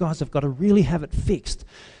understand, and you guys have got to really have it fixed,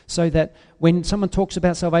 so that when someone talks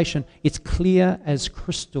about salvation, it's clear as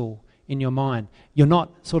crystal in your mind. You're not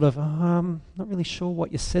sort of, not really sure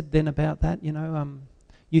what you said then about that.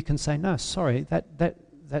 You can say, no, sorry,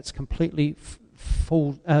 that's completely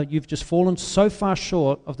you've just fallen so far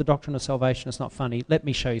short of the doctrine of salvation, it's not funny. Let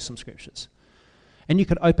me show you some scriptures. And you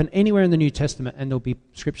could open anywhere in the New Testament and there'll be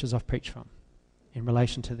scriptures I've preached from in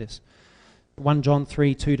relation to this. 1 John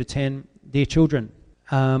 3, 2-10, dear children.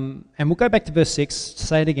 And we'll go back to verse 6 to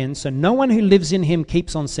say it again. So no one who lives in him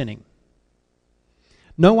keeps on sinning.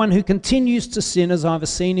 No one who continues to sin has either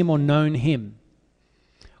seen him or known him.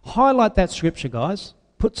 Highlight that scripture, guys.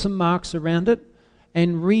 Put some marks around it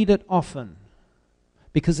and read it often,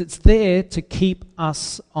 because it's there to keep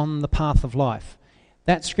us on the path of life.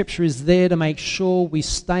 That scripture is there to make sure we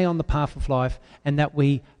stay on the path of life and that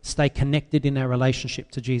we stay connected in our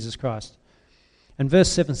relationship to Jesus Christ. And verse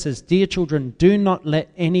 7 says, dear children, do not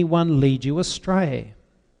let anyone lead you astray.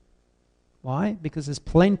 Why? Because there's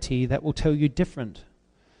plenty that will tell you different.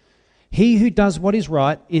 He who does what is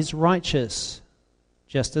right is righteous,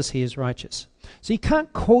 just as he is righteous. So you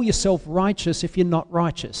can't call yourself righteous if you're not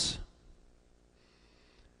righteous.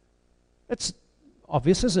 It's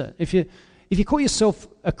obvious, isn't it? If you call yourself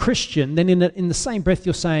a Christian, then in the same breath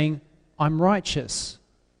you're saying, I'm righteous.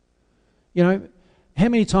 How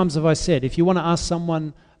many times have I said, if you want to ask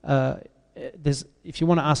someone, what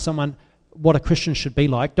a Christian should be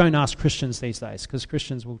like, don't ask Christians these days, because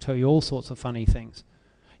Christians will tell you all sorts of funny things.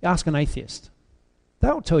 You ask an atheist.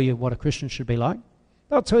 They'll tell you what a Christian should be like.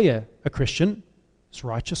 They'll tell you a Christian is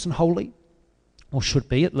righteous and holy, or should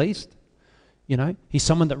be at least. He's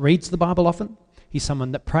someone that reads the Bible often. He's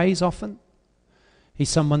someone that prays often. He's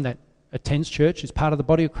someone that attends church, is part of the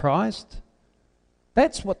body of Christ.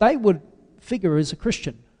 That's what they would figure as a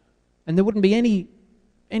Christian. And there wouldn't be any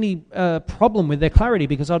problem with their clarity,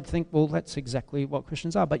 because I'd think, well, that's exactly what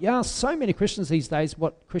Christians are. But you ask so many Christians these days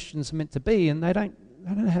what Christians are meant to be, and they don't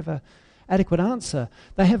have a adequate answer.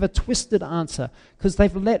 They have a twisted answer because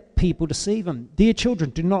they've let people deceive them. Dear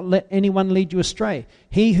children, do not let anyone lead you astray.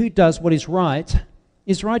 He who does what is right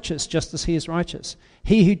is righteous, just as he is righteous.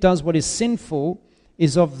 He who does what is sinful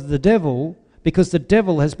is of the devil, because the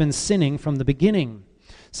devil has been sinning from the beginning.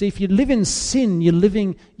 See, if you live in sin,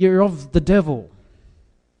 you're of the devil.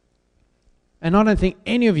 And I don't think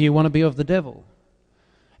any of you want to be of the devil.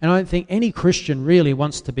 And I don't think any Christian really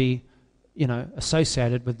wants to be,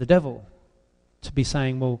 associated with the devil. To be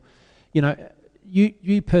saying, well,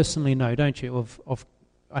 you personally know, don't you, of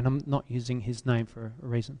and I'm not using his name for a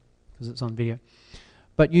reason, because it's on video,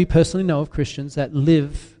 But you personally know of Christians that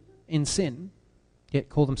live in sin, yet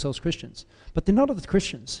call themselves Christians. But they're not of the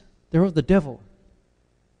Christians. They're of the devil.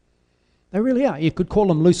 They really are. You could call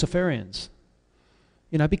them Luciferians.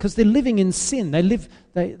 Because they're living in sin.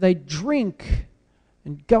 They drink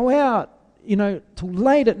and go out, till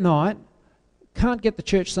late at night. Can't get to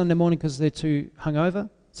church Sunday morning because they're too hungover,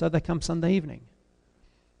 so they come Sunday evening.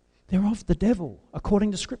 They're of the devil,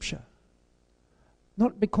 according to Scripture.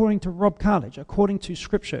 Not according to Rob Carledge, according to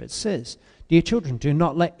Scripture. It says, "Dear children, do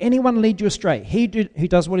not let anyone lead you astray. He who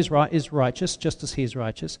does what is right is righteous, just as he is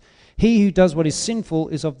righteous. He who does what is sinful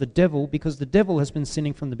is of the devil, because the devil has been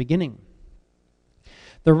sinning from the beginning."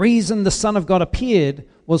 The reason the Son of God appeared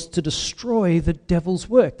was to destroy the devil's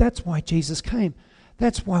work. That's why Jesus came.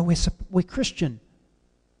 That's why we're Christian.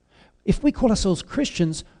 If we call ourselves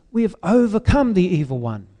Christians, we have overcome the evil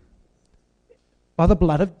one by the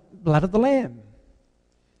blood of the Lamb.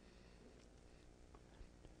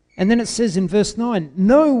 And then it says in verse 9,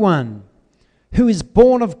 "No one who is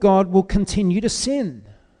born of God will continue to sin,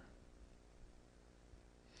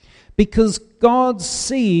 because God's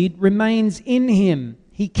seed remains in him.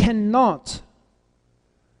 He cannot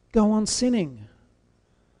go on sinning."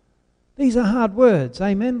 These are hard words,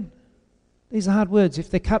 amen? These are hard words.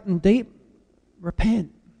 If they're cutting deep,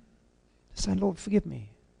 repent. Say, "Lord, forgive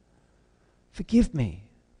me. Forgive me."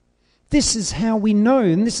 This is how we know,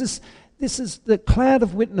 and this is the cloud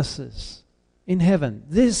of witnesses in heaven.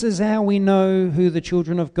 This is how we know who the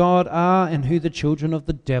children of God are and who the children of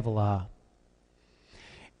the devil are.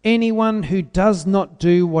 Anyone who does not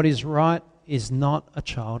do what is right is not a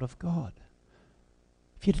child of God.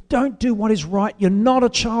 If you don't do what is right, you're not a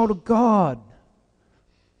child of God.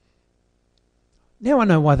 Now I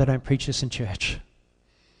know why they don't preach this in church.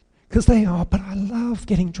 Because but I love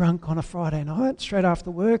getting drunk on a Friday night straight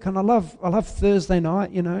after work, and I love Thursday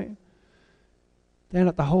night, down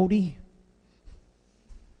at the Holdie.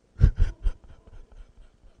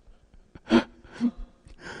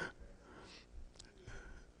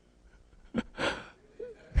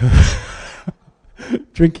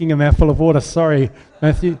 Drinking a mouthful of water. Sorry,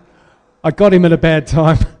 Matthew. I got him at a bad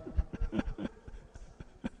time.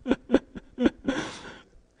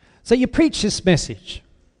 So you preach this message,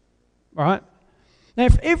 right? Now,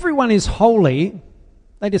 if everyone is holy,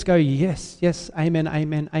 they just go, "Yes, yes, amen,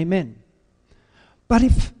 amen, amen." But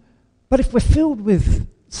if we're filled with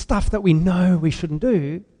stuff that we know we shouldn't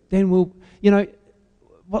do, then we'll,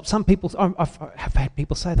 what some people, I've had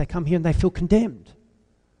people say they come here and they feel condemned.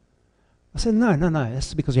 I said, no,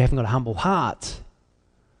 that's because you haven't got a humble heart.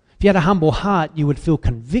 If you had a humble heart, you would feel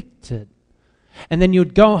convicted. And then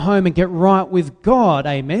you'd go home and get right with God,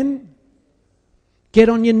 amen? Get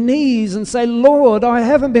on your knees and say, "Lord, I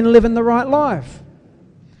haven't been living the right life."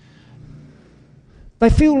 They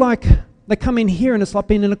feel like they come in here and it's like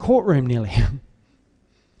being in a courtroom nearly.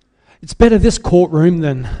 It's better this courtroom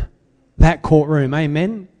than that courtroom,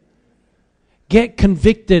 amen? Get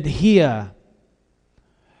convicted here.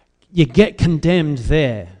 You get condemned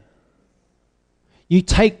there. You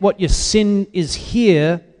take what your sin is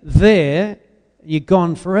here, there, you're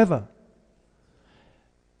gone forever.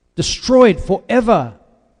 Destroyed forever.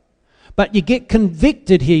 But you get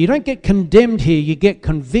convicted here. You don't get condemned here, you get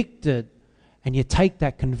convicted. And you take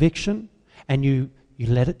that conviction and you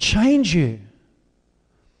let it change you.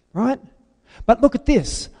 Right? But look at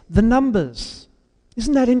this, the numbers.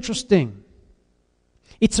 Isn't that interesting?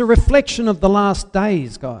 It's a reflection of the last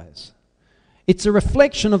days, guys. It's a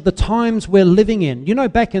reflection of the times we're living in.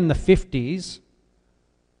 Back in the 50s,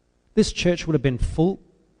 this church would have been full.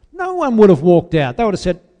 No one would have walked out. They would have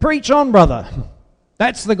said, "Preach on, brother.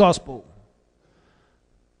 That's the gospel."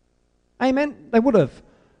 Amen? They would have.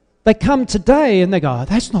 They come today and they go,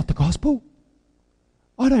 "That's not the gospel.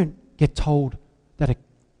 I don't get told that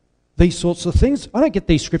these sorts of things. I don't get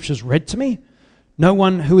these scriptures read to me. No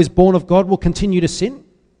one who is born of God will continue to sin.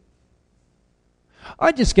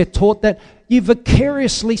 I just get taught that you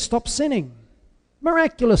vicariously stop sinning,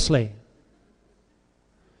 miraculously.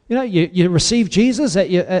 You receive Jesus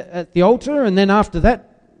at the altar, and then after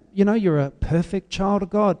that, you're a perfect child of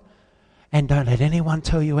God. And don't let anyone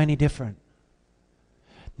tell you any different.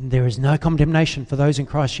 There is no condemnation for those in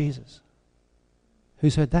Christ Jesus."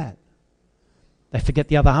 Who's heard that? They forget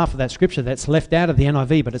the other half of that scripture that's left out of the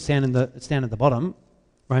NIV, but it's down at the bottom.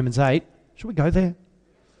 Romans 8. Should we go there?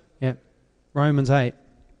 Yeah. Romans 8.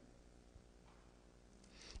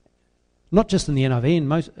 Not just in the NIV,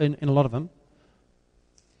 in a lot of them.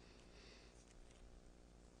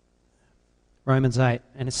 Romans 8,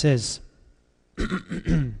 and it says,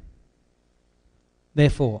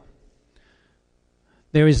 "Therefore,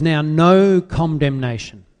 there is now no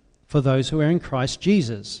condemnation for those who are in Christ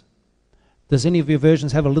Jesus. Does any of your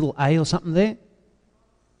versions have a little a or something there?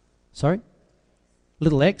 Sorry?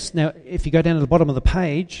 Little x. Now, if you go down to the bottom of the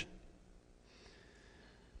page,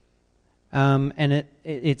 and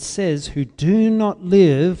it says, who do not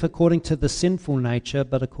live according to the sinful nature,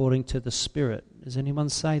 but according to the Spirit. Does anyone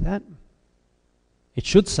say that? It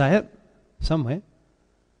should say it somewhere.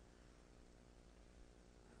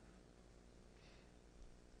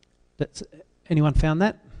 Anyone found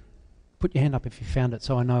that? Put your hand up if you found it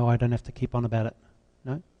so I know I don't have to keep on about it.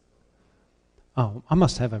 No? Oh, I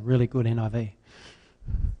must have a really good NIV.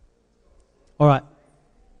 All right.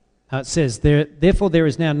 It says, therefore there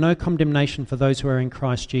is now no condemnation for those who are in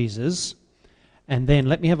Christ Jesus. And then,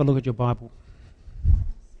 let me have a look at your Bible.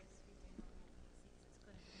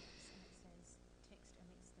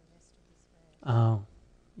 Oh,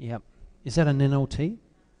 yep. Is that an NLT?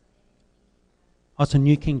 Oh, it's a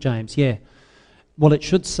New King James, yeah. Well, it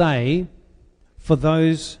should say, for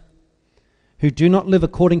those who do not live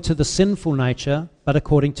according to the sinful nature, but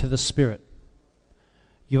according to the Spirit.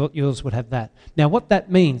 Yours would have that. Now, what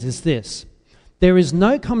that means is this. There is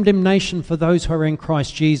no condemnation for those who are in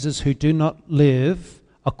Christ Jesus who do not live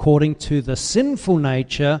according to the sinful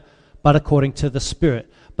nature, but according to the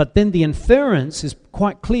Spirit. But then the inference is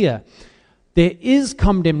quite clear. There is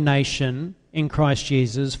condemnation in Christ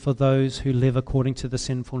Jesus for those who live according to the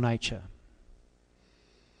sinful nature.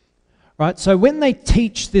 Right? So when they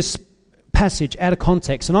teach this passage out of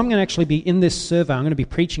context, and I'm going to actually be in this survey, I'm going to be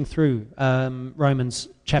preaching through Romans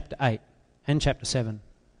chapter 8 and chapter 7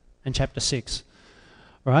 and chapter 6,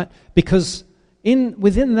 right? Because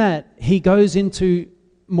within that, he goes into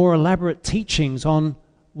more elaborate teachings on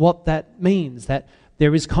what that means, that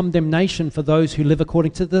there is condemnation for those who live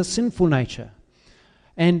according to the sinful nature.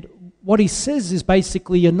 And what he says is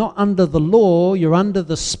basically you're not under the law, you're under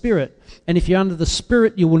the Spirit. And if you're under the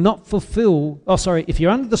Spirit, you will not fulfill... if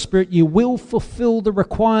you're under the Spirit, you will fulfill the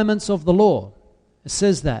requirements of the law. It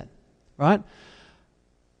says that, right?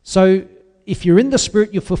 So if you're in the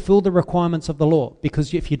Spirit, you fulfill the requirements of the law.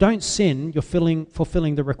 Because if you don't sin, you're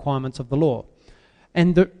fulfilling the requirements of the law.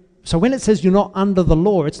 So when it says you're not under the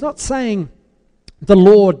law, it's not saying the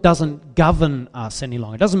law doesn't govern us any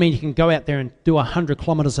longer. It doesn't mean you can go out there and do 100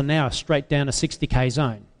 kilometres an hour straight down a 60k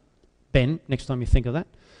zone. Ben, next time you think of that.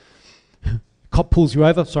 Cop pulls you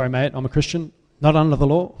over. Sorry, mate, I'm a Christian. Not under the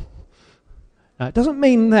law. No, it doesn't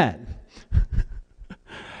mean that.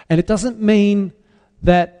 And it doesn't mean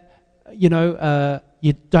that, you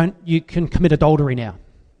can commit adultery now.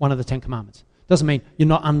 One of the 10 Commandments. It doesn't mean you're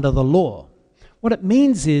not under the law. What it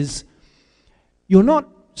means is you're not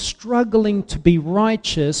struggling to be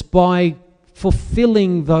righteous by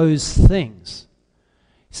fulfilling those things.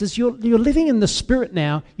 He says you're living in the Spirit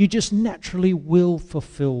now, you just naturally will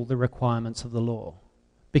fulfill the requirements of the law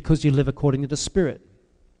because you live according to the Spirit.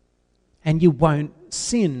 And you won't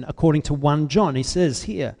sin according to 1 John. He says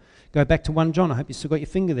here, go back to 1 John, I hope you still got your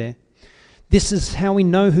finger there. This is how we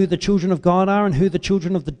know who the children of God are and who the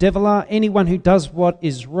children of the devil are. Anyone who does what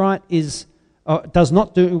is right does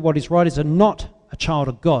not do what is right is not a child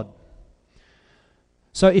of God.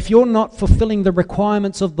 So if you're not fulfilling the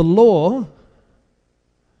requirements of the law,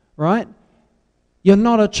 right, you're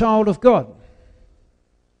not a child of God.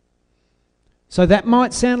 So that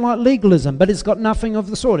might sound like legalism, but it's got nothing of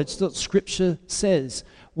the sort. It's what Scripture says.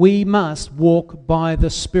 We must walk by the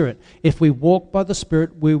Spirit. If we walk by the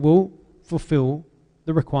Spirit, we will fulfill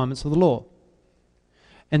the requirements of the law.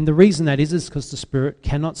 And the reason that is because the Spirit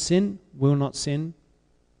cannot sin, will not sin,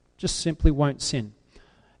 just simply won't sin.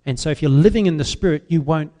 And so if you're living in the Spirit, you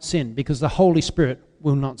won't sin because the Holy Spirit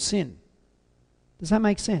will not sin. Does that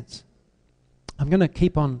make sense? I'm going to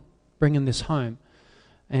keep on bringing this home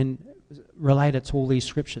and relate it to all these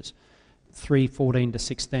scriptures. 3:14 to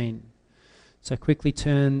 16. So quickly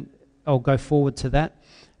I'll go forward to that.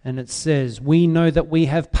 And it says, we know that we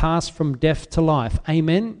have passed from death to life.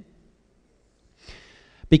 Amen?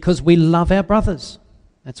 Because we love our brothers.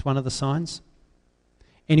 That's one of the signs.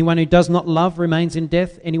 Anyone who does not love remains in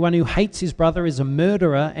death. Anyone who hates his brother is a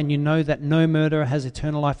murderer, and you know that no murderer has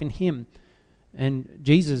eternal life in him. And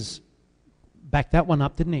Jesus backed that one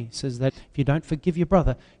up, didn't he? He says that if you don't forgive your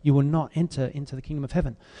brother, you will not enter into the kingdom of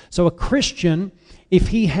heaven. So a Christian, if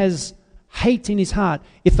he has hate in his heart,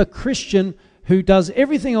 if a Christian who does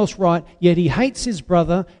everything else right, yet he hates his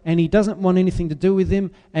brother and he doesn't want anything to do with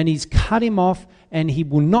him and he's cut him off and he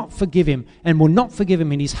will not forgive him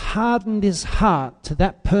and he's hardened his heart to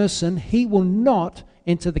that person, he will not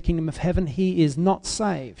enter the kingdom of heaven. He is not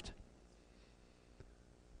saved.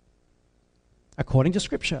 According to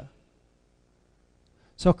Scripture.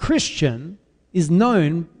 So a Christian is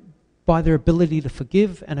known by their ability to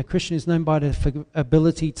forgive, and a Christian is known by their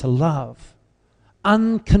ability to love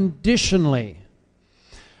unconditionally.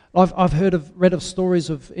 I've read of stories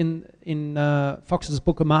of in Fox's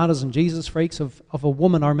Book of Martyrs and Jesus Freaks of a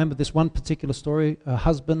woman. I remember this one particular story. Her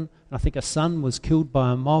husband, and I think her son, was killed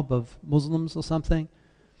by a mob of Muslims or something,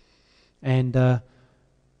 and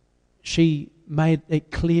she made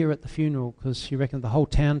it clear at the funeral, because she reckoned the whole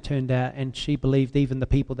town turned out, and she believed even the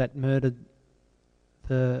people that murdered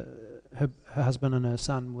her husband and her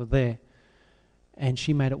son were there, and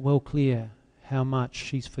she made it well clear how much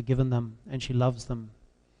she's forgiven them and she loves them.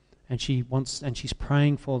 And she's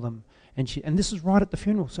praying for them, and this is right at the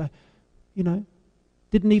funeral. So,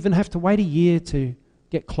 didn't even have to wait a year to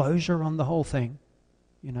get closure on the whole thing.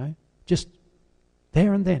 Just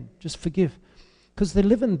there and then, just forgive, because they're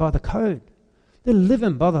living by the code. They're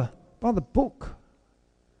living by the book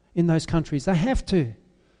in those countries. They have to,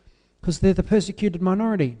 because they're the persecuted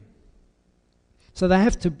minority. So they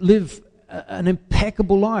have to live an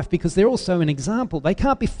impeccable life, because they're also an example. They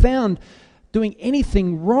can't be found doing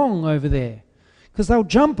anything wrong over there, because they'll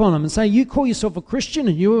jump on them and say, you call yourself a Christian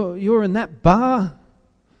and you're in that bar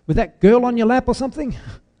with that girl on your lap or something.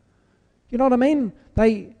 You know what I mean?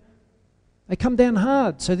 They come down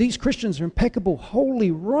hard. So these Christians are impeccable,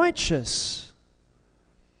 holy, righteous,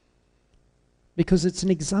 because it's an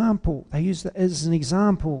example. They use it as an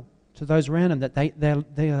example to those around them that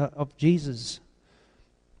they are of Jesus.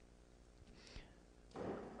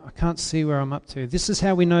 I can't see where I'm up to. This is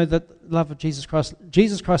how we know that love of Jesus Christ.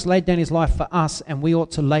 Jesus Christ laid down his life for us, and we ought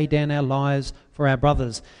to lay down our lives for our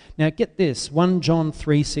brothers. Now get this, 1 John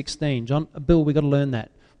 3:16. Bill, we've got to learn that.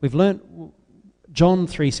 We've learned John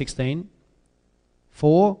 3:16.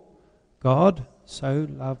 For God so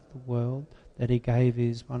loved the world that he gave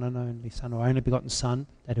his one and only Son, or only begotten Son,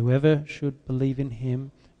 that whoever should believe in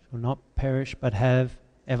him shall not perish but have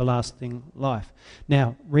everlasting life.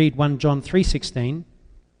 Now read 1 John 3:16.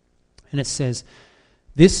 And it says,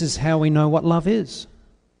 this is how we know what love is.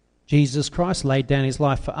 Jesus Christ laid down his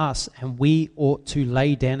life for us, and we ought to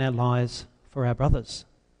lay down our lives for our brothers.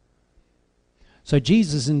 So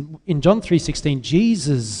Jesus, in John 3:16,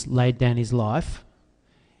 Jesus laid down his life.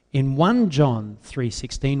 In 1 John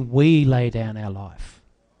 3:16, we lay down our life.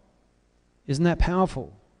 Isn't that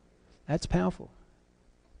powerful? That's powerful.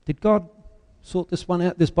 Did God sort this one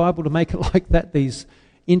out, this Bible, to make it like that? These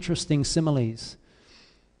interesting similes.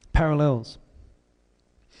 Parallels.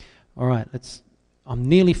 All right, I'm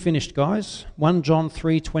nearly finished, guys. 1 John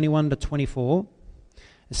 3:21-24.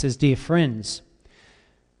 It says, dear friends,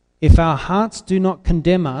 if our hearts do not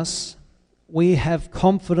condemn us, we have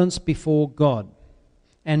confidence before God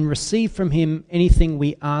and receive from him anything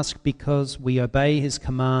we ask, because we obey his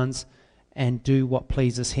commands and do what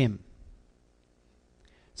pleases him.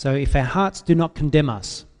 So if our hearts do not condemn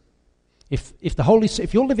us,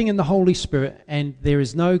 If you're living in the Holy Spirit and there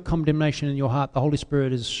is no condemnation in your heart, the Holy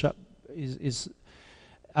Spirit is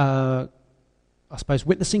I suppose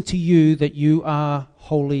witnessing to you that you are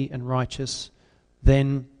holy and righteous,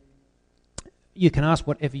 then you can ask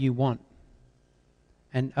whatever you want.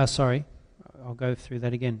 And I'll go through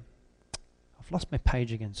that again. I've lost my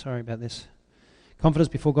page again. Sorry about this. Confidence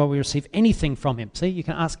before God, we receive anything from him. See, you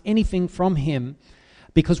can ask anything from him,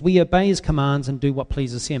 because we obey his commands and do what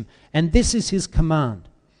pleases him. And this is his command,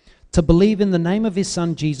 to believe in the name of his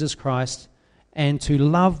Son, Jesus Christ, and to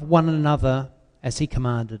love one another as he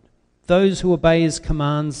commanded. Those who obey his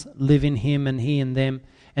commands live in him and he in them.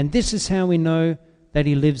 And this is how we know that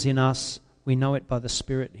he lives in us. We know it by the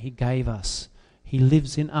Spirit he gave us. He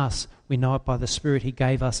lives in us. We know it by the Spirit he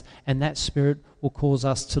gave us. And that Spirit will cause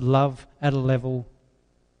us to love at a level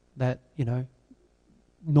that,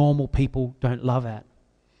 normal people don't love at.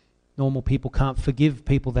 Normal people can't forgive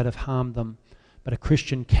people that have harmed them, but a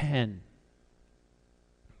Christian can.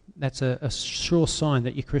 That's a sure sign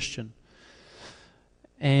that you're Christian.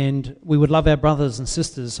 And we would love our brothers and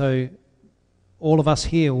sisters, so all of us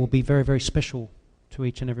here will be very, very special to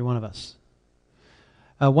each and every one of us.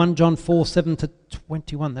 1 John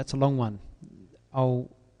 4:7-21, that's a long one. I'll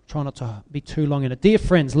try not to be too long in it. Dear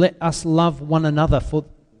friends, let us love one another, for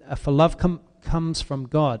love comes from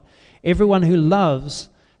God. Everyone who loves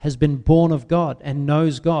has been born of God and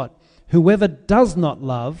knows God. Whoever does not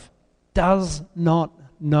love does not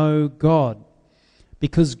know God,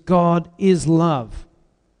 because God is love.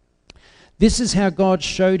 This is how God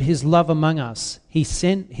showed his love among us. He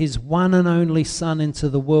sent his one and only Son into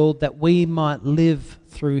the world that we might live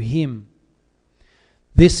through him.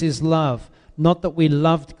 This is love, not that we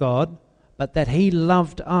loved God, but that he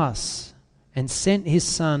loved us and sent his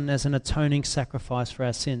Son as an atoning sacrifice for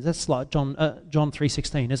our sins. That's like John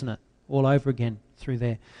 3:16, isn't it? all over again through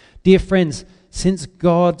there. Dear friends, since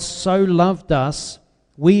God so loved us,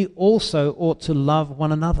 we also ought to love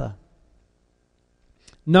one another.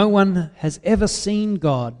 No one has ever seen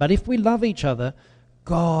God, but if we love each other,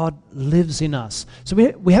 God lives in us. So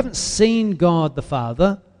we haven't seen God the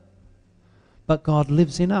Father, but God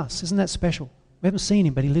lives in us. Isn't that special? We haven't seen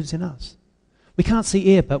him, but he lives in us. We can't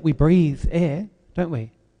see air, but we breathe air, don't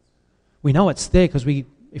we? We know it's there because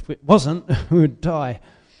if it wasn't, we would die.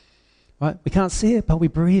 Right? We can't see it, but we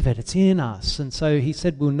breathe it. It's in us. And so he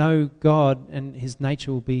said we'll know God and his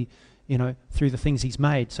nature will be, through the things he's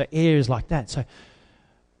made. So air is like that. So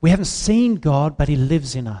we haven't seen God, but he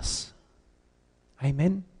lives in us.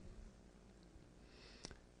 Amen?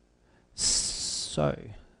 So, do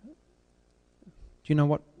you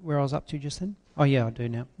know where I was up to just then? Oh yeah, I do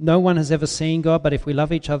now. No one has ever seen God, but if we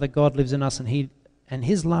love each other, God lives in us and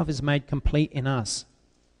his love is made complete in us.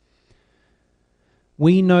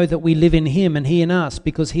 We know that we live in him and he in us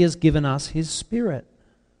because he has given us his Spirit.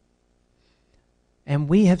 And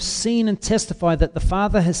we have seen and testified that the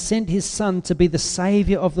Father has sent his Son to be the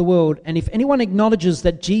Saviour of the world. And if anyone acknowledges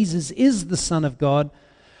that Jesus is the Son of God,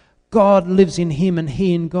 God lives in him and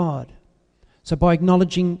he in God. So by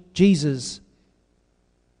acknowledging Jesus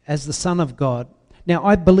as the Son of God. Now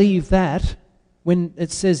I believe that when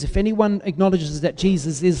it says if anyone acknowledges that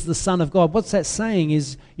Jesus is the Son of God, what's that saying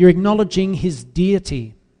is you're acknowledging his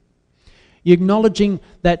deity. You're acknowledging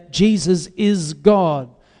that Jesus is God,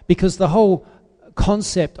 because the whole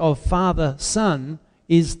concept of Father, Son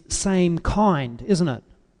is same kind, isn't it?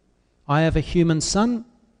 I have a human son,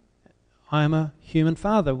 I am a human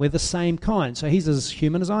father. We're the same kind. So he's as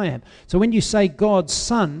human as I am. So when you say God's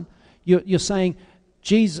Son, you're saying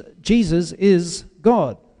Jesus is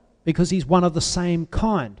God, because he's one of the same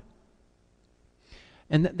kind.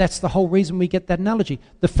 And that's the whole reason we get that analogy.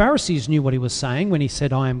 The Pharisees knew what he was saying when he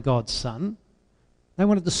said, I am God's Son. They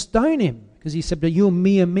wanted to stone him because he said, but you, a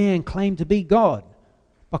mere man, claim to be God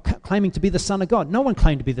by claiming to be the Son of God. No one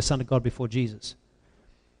claimed to be the Son of God before Jesus.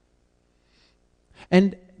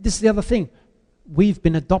 And this is the other thing. We've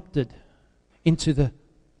been adopted into the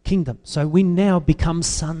kingdom. So we now become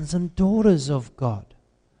sons and daughters of God.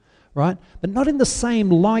 Right? But not in the same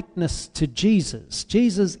likeness to Jesus.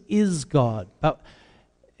 Jesus is God. But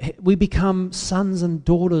we become sons and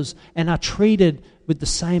daughters and are treated with the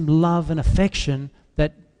same love and affection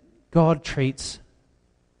that God treats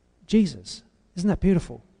Jesus. Isn't that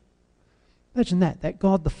beautiful? Imagine that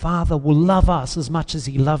God the Father will love us as much as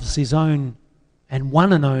he loves his own and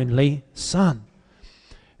one and only Son,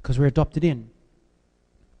 because we're adopted in.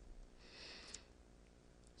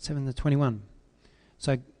 7:21.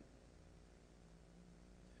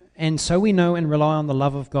 So we know and rely on the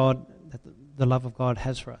love of God, that the love of God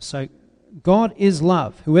has for us. So God is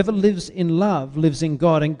love. Whoever lives in love lives in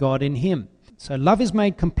God and God in him. So love is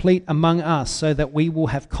made complete among us so that we will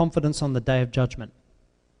have confidence on the day of judgment.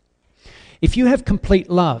 If you have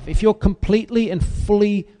complete love, if you're completely and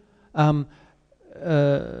fully, the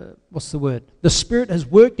Spirit has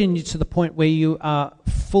worked in you to the point where you are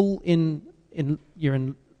full where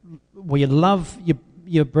you love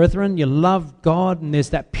your brethren, you love God, and there's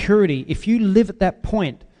that purity. If you live at that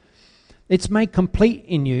point, it's made complete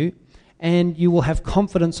in you, and you will have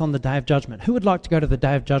confidence on the day of judgment. Who would like to go to the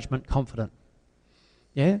day of judgment confident?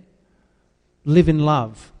 Yeah? Live in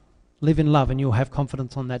love. Live in love, and you'll have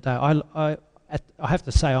confidence on that day. I have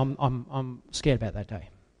to say, I'm scared about that day.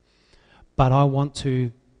 But I want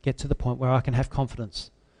to get to the point where I can have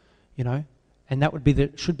confidence, and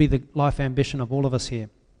that should be the life ambition of all of us here.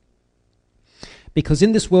 Because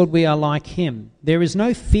in this world we are like him. There is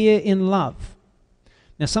no fear in love.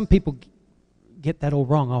 Now some people get that all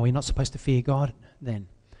wrong. Oh, we're not supposed to fear God then.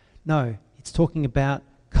 No, it's talking about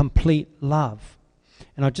complete love.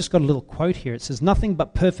 And I've just got a little quote here. It says, nothing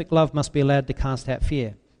but perfect love must be allowed to cast out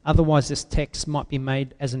fear. Otherwise this text might be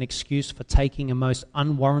made as an excuse for taking a most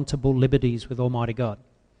unwarrantable liberties with Almighty God.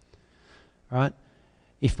 All right?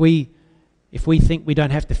 If we think we don't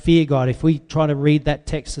have to fear God, if we try to read that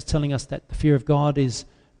text as telling us that the fear of God is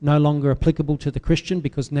no longer applicable to the Christian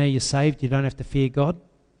because now you're saved, you don't have to fear God,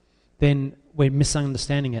 then we're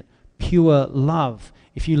misunderstanding it. Pure love.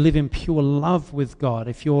 If you live in pure love with God,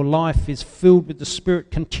 if your life is filled with the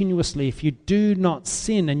Spirit continuously, if you do not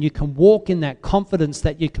sin and you can walk in that confidence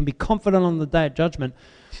that you can be confident on the day of judgment,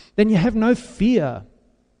 then you have no fear.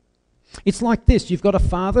 It's like this. You've got a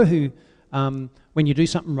father who, when you do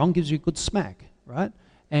something wrong, gives you a good smack, right?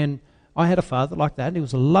 And I had a father like that. He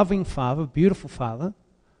was a loving father, a beautiful father.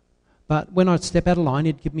 But when I'd step out of line,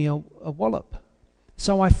 he'd give me a wallop.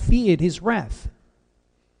 So I feared his wrath.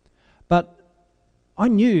 But I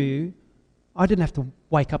knew I didn't have to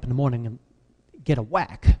wake up in the morning and get a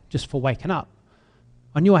whack just for waking up.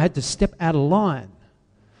 I knew I had to step out of line.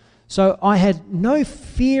 So I had no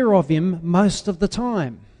fear of him most of the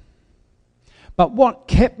time. But what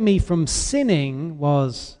kept me from sinning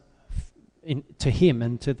was, to him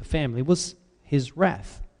and to the family, was his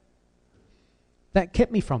wrath. That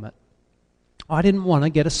kept me from it. I didn't want to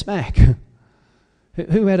get a smack.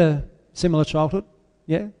 Who had a similar childhood?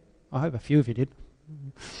 Yeah? I hope a few of you did.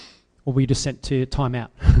 Or were you just sent to time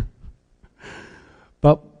out?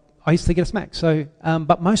 But I used to get a smack. So,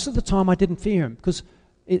 but most of the time I didn't fear him, because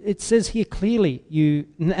it says here clearly,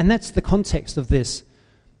 and that's the context of this.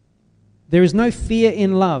 There is no fear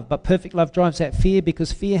in love, but perfect love drives out fear,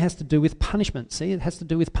 because fear has to do with punishment. See, it has to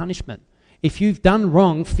do with punishment. If you've done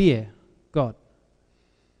wrong, fear God.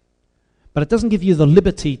 But it doesn't give you the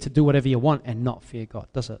liberty to do whatever you want and not fear God,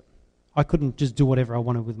 does it? I couldn't just do whatever I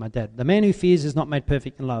wanted with my dad. The man who fears is not made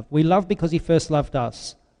perfect in love. We love because he first loved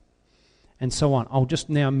us. And so on. I'll just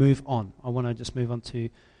now move on. I want to just move on to,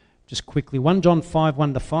 just quickly, 1 John 5,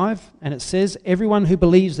 1-5. And it says, everyone who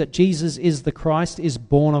believes that Jesus is the Christ is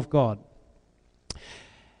born of God.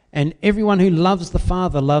 And everyone who loves the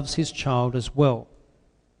Father loves his child as well.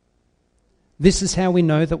 This is how we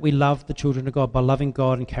know that we love the children of God, by loving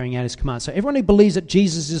God and carrying out his commands. So everyone who believes that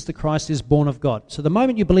Jesus is the Christ is born of God. So the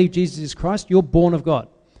moment you believe Jesus is Christ, you're born of God.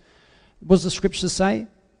 What does the scriptures say?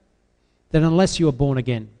 That unless you are born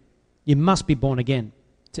again, you must be born again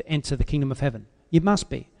to enter the kingdom of heaven. You must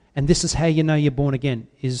be. And this is how you know you're born again,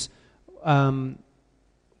 is when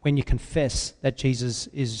you confess that Jesus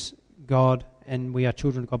is God and we are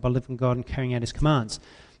children of God by living God and carrying out his commands.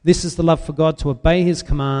 This is the love for God, to obey his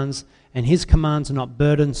commands, and his commands are not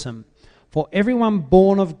burdensome. For everyone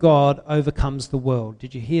born of God overcomes the world.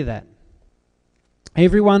 Did you hear that?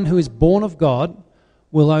 Everyone who is born of God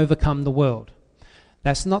will overcome the world.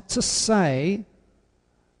 That's not to say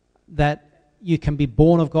that you can be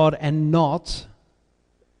born of God and not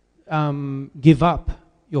give up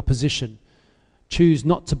your position. Choose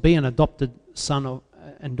not to be an adopted son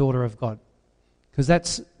and daughter of God. Because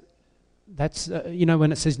that's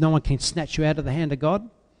when it says no one can snatch you out of the hand of God,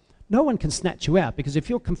 no one can snatch you out, because if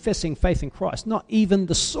you're confessing faith in Christ, not even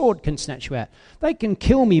the sword can snatch you out. They can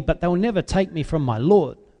kill me, but they'll never take me from my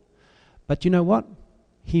Lord. But you know what?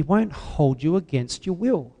 He won't hold you against your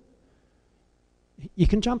will. You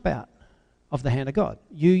can jump out of the hand of God.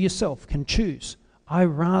 You yourself can choose. I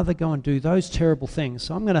rather go and do those terrible things,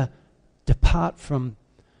 so I'm going to depart from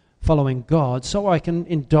following God so I can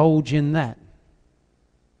indulge in that.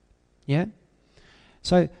 Yeah?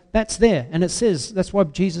 So that's there. And it says, that's why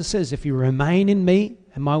Jesus says, if you remain in me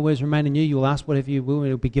and my words remain in you, you will ask whatever you will and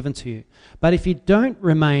it will be given to you. But if you don't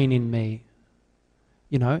remain in me,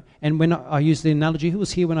 and when I use the analogy, who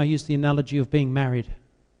was here when I used the analogy of being married?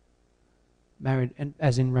 Married, and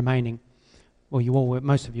as in remaining. Well, you all were,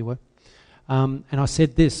 most of you were. And I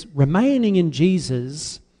said this, remaining in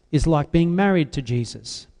Jesus is like being married to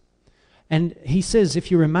Jesus. And he says, if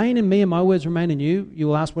you remain in me and my words remain in you, you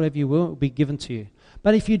will ask whatever you will, it will be given to you.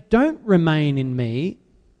 But if you don't remain in me,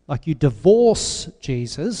 like you divorce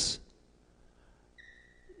Jesus,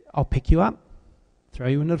 I'll pick you up, throw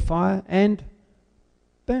you into the fire, and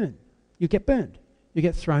burn. You get burned. You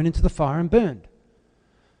get thrown into the fire and burned.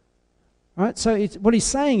 Right? So what he's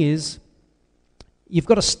saying is, you've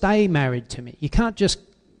got to stay married to me. You can't just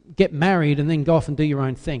get married and then go off and do your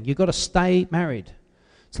own thing. You've got to stay married.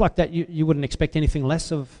 It's like that you wouldn't expect anything less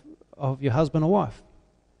of your husband or wife.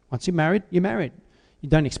 Once you're married, you're married. You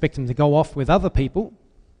don't expect them to go off with other people.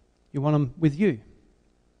 You want them with you.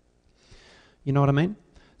 You know what I mean?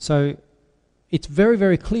 So it's very,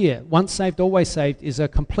 very clear. Once saved, always saved is a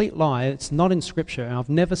complete lie. It's not in Scripture, and I've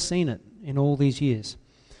never seen it in all these years.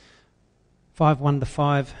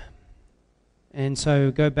 5:1-5. And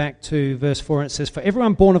so go back to verse 4, and it says, for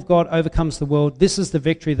everyone born of God overcomes the world. This is the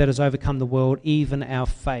victory that has overcome the world, even our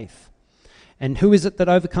faith. And who is it that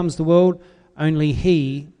overcomes the world? Only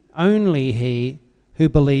he who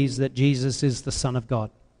believes that Jesus is the Son of God.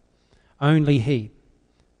 Only he.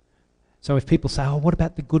 So if people say, what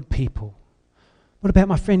about the good people? What about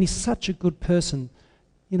my friend? He's such a good person.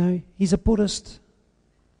 He's a Buddhist.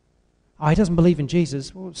 He doesn't believe in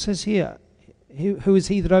Jesus. Well, it says here, who is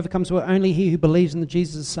he that overcomes the world? Only he who believes in the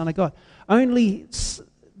Jesus, the Son of God. Only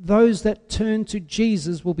those that turn to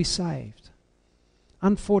Jesus will be saved.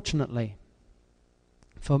 Unfortunately,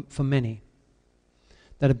 for many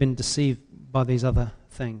that have been deceived by these other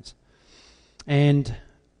things. And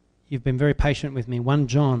you've been very patient with me. 1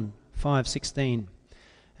 John 5:16.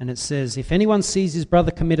 And it says, if anyone sees his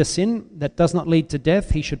brother commit a sin that does not lead to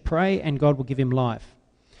death, he should pray and God will give him life.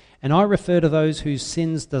 And I refer to those whose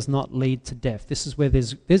sins does not lead to death. This is where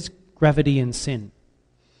there's gravity in sin.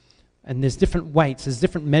 And there's different weights, there's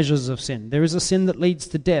different measures of sin. There is a sin that leads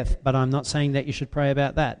to death, but I'm not saying that you should pray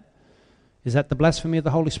about that. Is that the blasphemy of the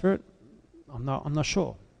Holy Spirit? I'm not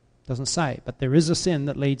sure. It doesn't say. But there is a sin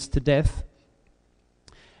that leads to death.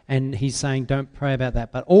 And he's saying don't pray about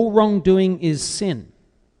that. But all wrongdoing is sin.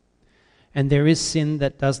 And there is sin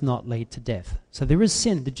that does not lead to death. So there is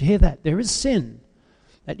sin. Did you hear that? There is sin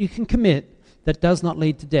that you can commit that does not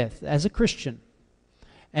lead to death as a Christian.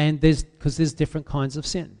 And because there's different kinds of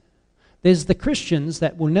sin. There's the Christians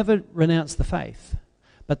that will never renounce the faith,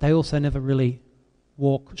 but they also never really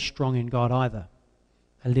walk strong in God either.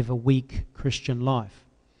 They live a weak Christian life,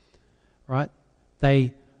 right?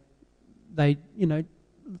 They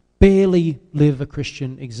barely live a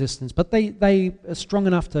Christian existence, but they are strong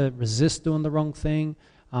enough to resist doing the wrong thing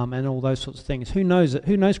and all those sorts of things. Who knows it?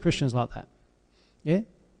 Who knows Christians like that? Yeah,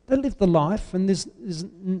 they live the life, and there's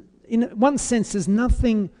in one sense there's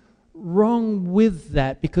nothing wrong with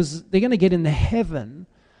that because they're going to get into heaven,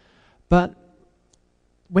 but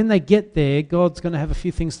when they get there, God's going to have a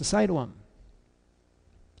few things to say to them.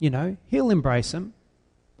 You know, he'll embrace them,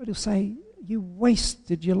 but he'll say, you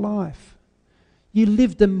wasted your life. You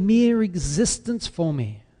lived a mere existence for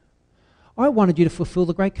me. I wanted you to fulfill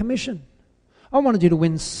the Great Commission. I wanted you to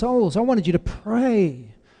win souls. I wanted you to pray.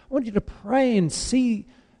 I wanted you to pray and see,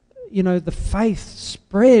 the faith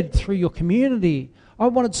spread through your community. I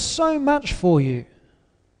wanted so much for you,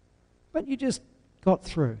 but you just got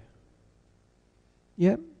through.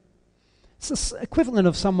 Yeah? It's the equivalent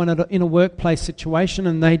of someone in a workplace situation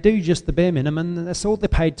and they do just the bare minimum and that's all they're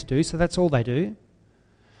paid to do, so that's all they do.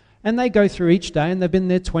 And they go through each day and they've been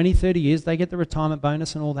there 20, 30 years, they get the retirement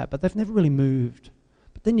bonus and all that, but they've never really moved.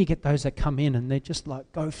 But then you get those that come in and they just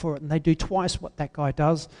like go for it and they do twice what that guy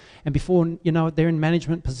does, and before they're in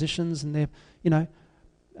management positions and they're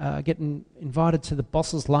getting invited to the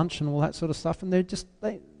boss's lunch and all that sort of stuff, and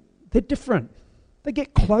they're different. They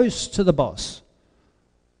get close to the boss.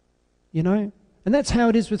 And that's how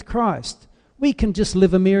it is with Christ. We can just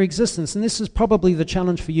live a mere existence, and this is probably the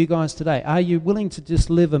challenge for you guys today. Are you willing to just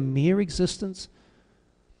live a mere existence?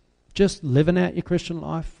 Just living out your Christian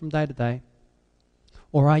life from day to day?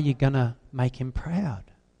 Or are you going to make him proud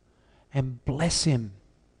and bless him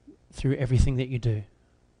through everything that you do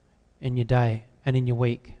in your day and in your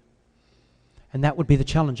week? And that would be the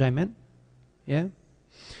challenge, amen? Yeah?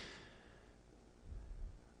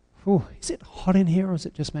 Ooh, is it hot in here or is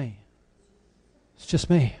it just me? It's just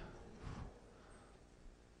me.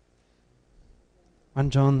 1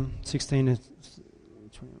 John 16.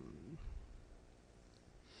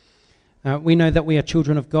 We know that we are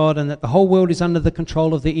children of God and that the whole world is under the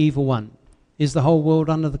control of the evil one. Is the whole world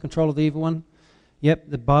under the control of the evil one? Yep,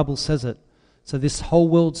 the Bible says it. So this whole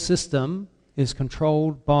world system is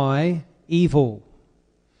controlled by evil.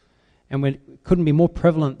 And it couldn't be more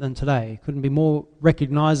prevalent than today. It couldn't be more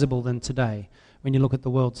recognizable than today when you look at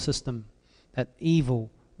the world system. That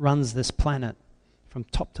evil runs this planet from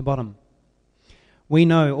top to bottom. We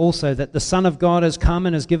know also that the Son of God has come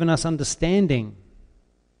and has given us understanding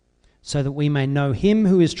so that we may know him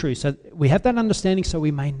who is true. So we have that understanding so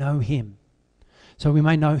we may know him. So we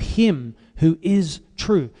may know him who is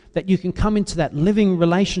true. That you can come into that living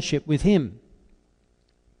relationship with him.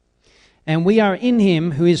 And we are in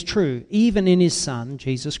him who is true, even in his Son,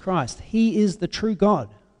 Jesus Christ. He is the true God.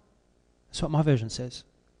 That's what my version says.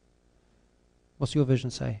 What's your version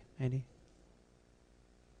say, Andy?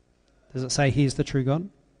 Does it say he is the true God?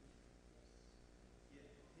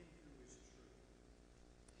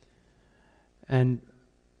 And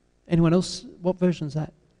anyone else, what version is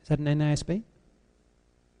that? Is that an NASB?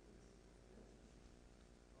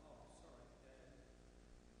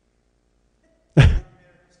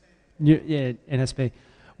 Yeah, NSB.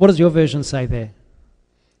 What does your version say there?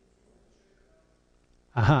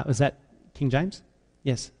 Aha, was that King James?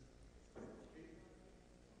 Yes.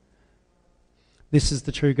 This is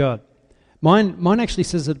the true God. Mine actually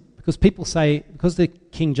says it because people say, because the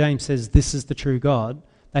King James says this is the true God,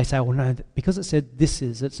 they say, well, no, because it said this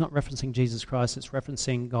is, it's not referencing Jesus Christ, it's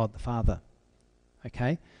referencing God the Father.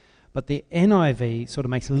 Okay? But the NIV sort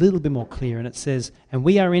of makes it a little bit more clear, and it says, and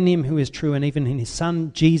we are in him who is true, and even in his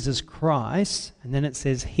Son, Jesus Christ, and then it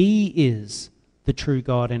says, he is the true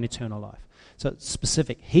God and eternal life. So it's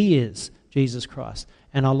specific. He is Jesus Christ.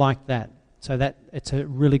 And I like that. So that it's a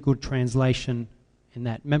really good translation in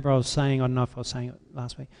that. Remember I don't know if I was saying it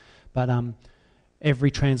last week, but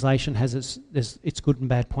every translation has its good and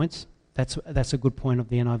bad points. That's a good point of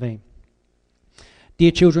the NIV.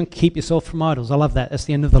 Dear children, keep yourself from idols. I love that. That's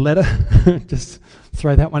the end of the letter. Just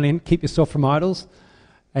throw that one in. Keep yourself from idols.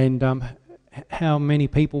 And how many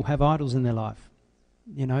people have idols in their life,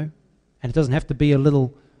 you know? And it doesn't have to be a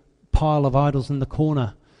little pile of idols in the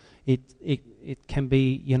corner. It can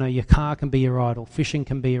be, you know, your car can be your idol, fishing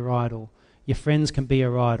can be your idol, your friends can be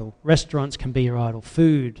your idol, restaurants can be your idol,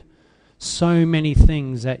 food. So many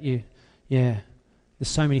things that there's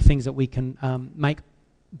so many things that we can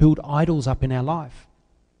build idols up in our life.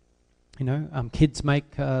 You know, kids make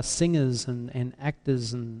singers and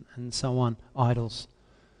actors and so on idols.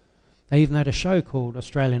 They even had a show called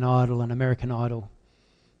Australian Idol and American Idol.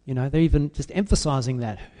 You know, they're even just emphasizing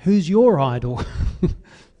that. Who's your idol?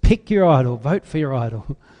 Pick your idol, vote for your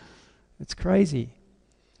idol. It's crazy.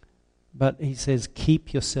 But he says,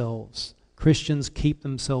 keep yourselves. Christians keep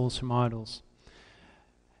themselves from idols.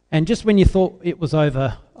 And just when you thought it was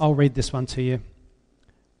over, I'll read this one to you.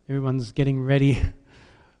 Everyone's getting ready.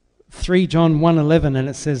 3 John 1:11, and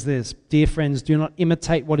it says this: Dear friends, do not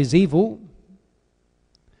imitate what is evil,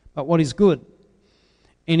 but what is good.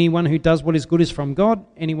 Anyone who does what is good is from God.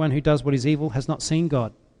 Anyone who does what is evil has not seen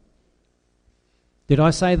God. Did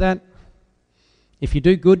I say that? If you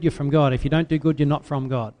do good, you're from God. If you don't do good, you're not from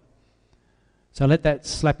God. So let that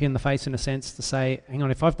slap you in the face in a sense to say, hang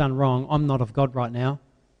on, if I've done wrong, I'm not of God right now.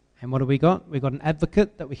 And what have we got? We've got an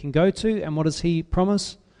advocate that we can go to. And what does he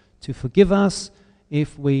promise? To forgive us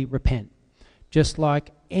if we repent. Just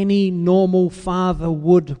like any normal father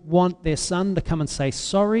would want their son to come and say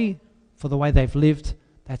sorry for the way they've lived,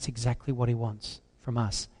 that's exactly what he wants from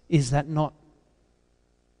us. Is that not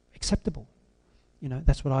acceptable? You know,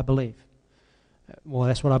 that's what I believe. Well,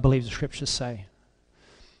 that's what I believe the scriptures say.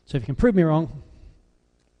 So if you can prove me wrong,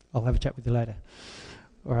 I'll have a chat with you later.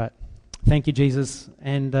 All right. Thank you, Jesus.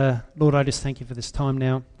 And Lord, I just thank you for this time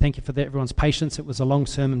now. Thank you for everyone's patience. It was a long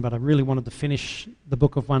sermon, but I really wanted to finish the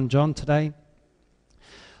book of 1 John today.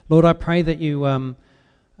 Lord, I pray that you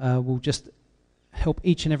will just help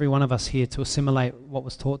each and every one of us here to assimilate what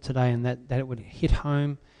was taught today, and that it would hit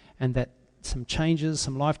home, and that some changes,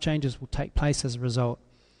 some life changes will take place as a result,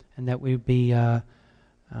 and that we would be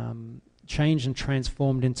changed and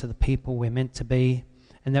transformed into the people we're meant to be,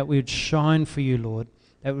 and that we would shine for you, Lord.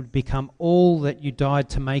 That would become all that you died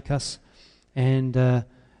to make us, and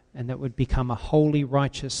that would become a holy,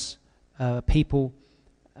 righteous people,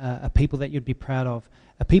 a people that you'd be proud of,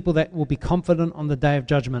 a people that will be confident on the day of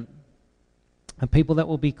judgment, a people that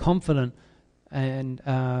will be confident and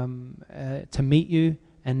to meet you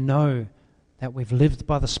and know that we've lived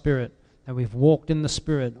by the Spirit, that we've walked in the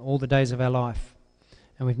Spirit all the days of our life,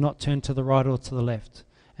 and we've not turned to the right or to the left,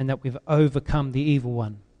 and that we've overcome the evil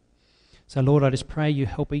one. So, Lord, I just pray you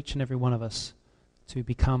help each and every one of us to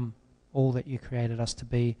become all that you created us to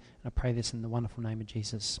be. And I pray this in the wonderful name of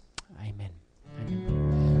Jesus. Amen. Amen.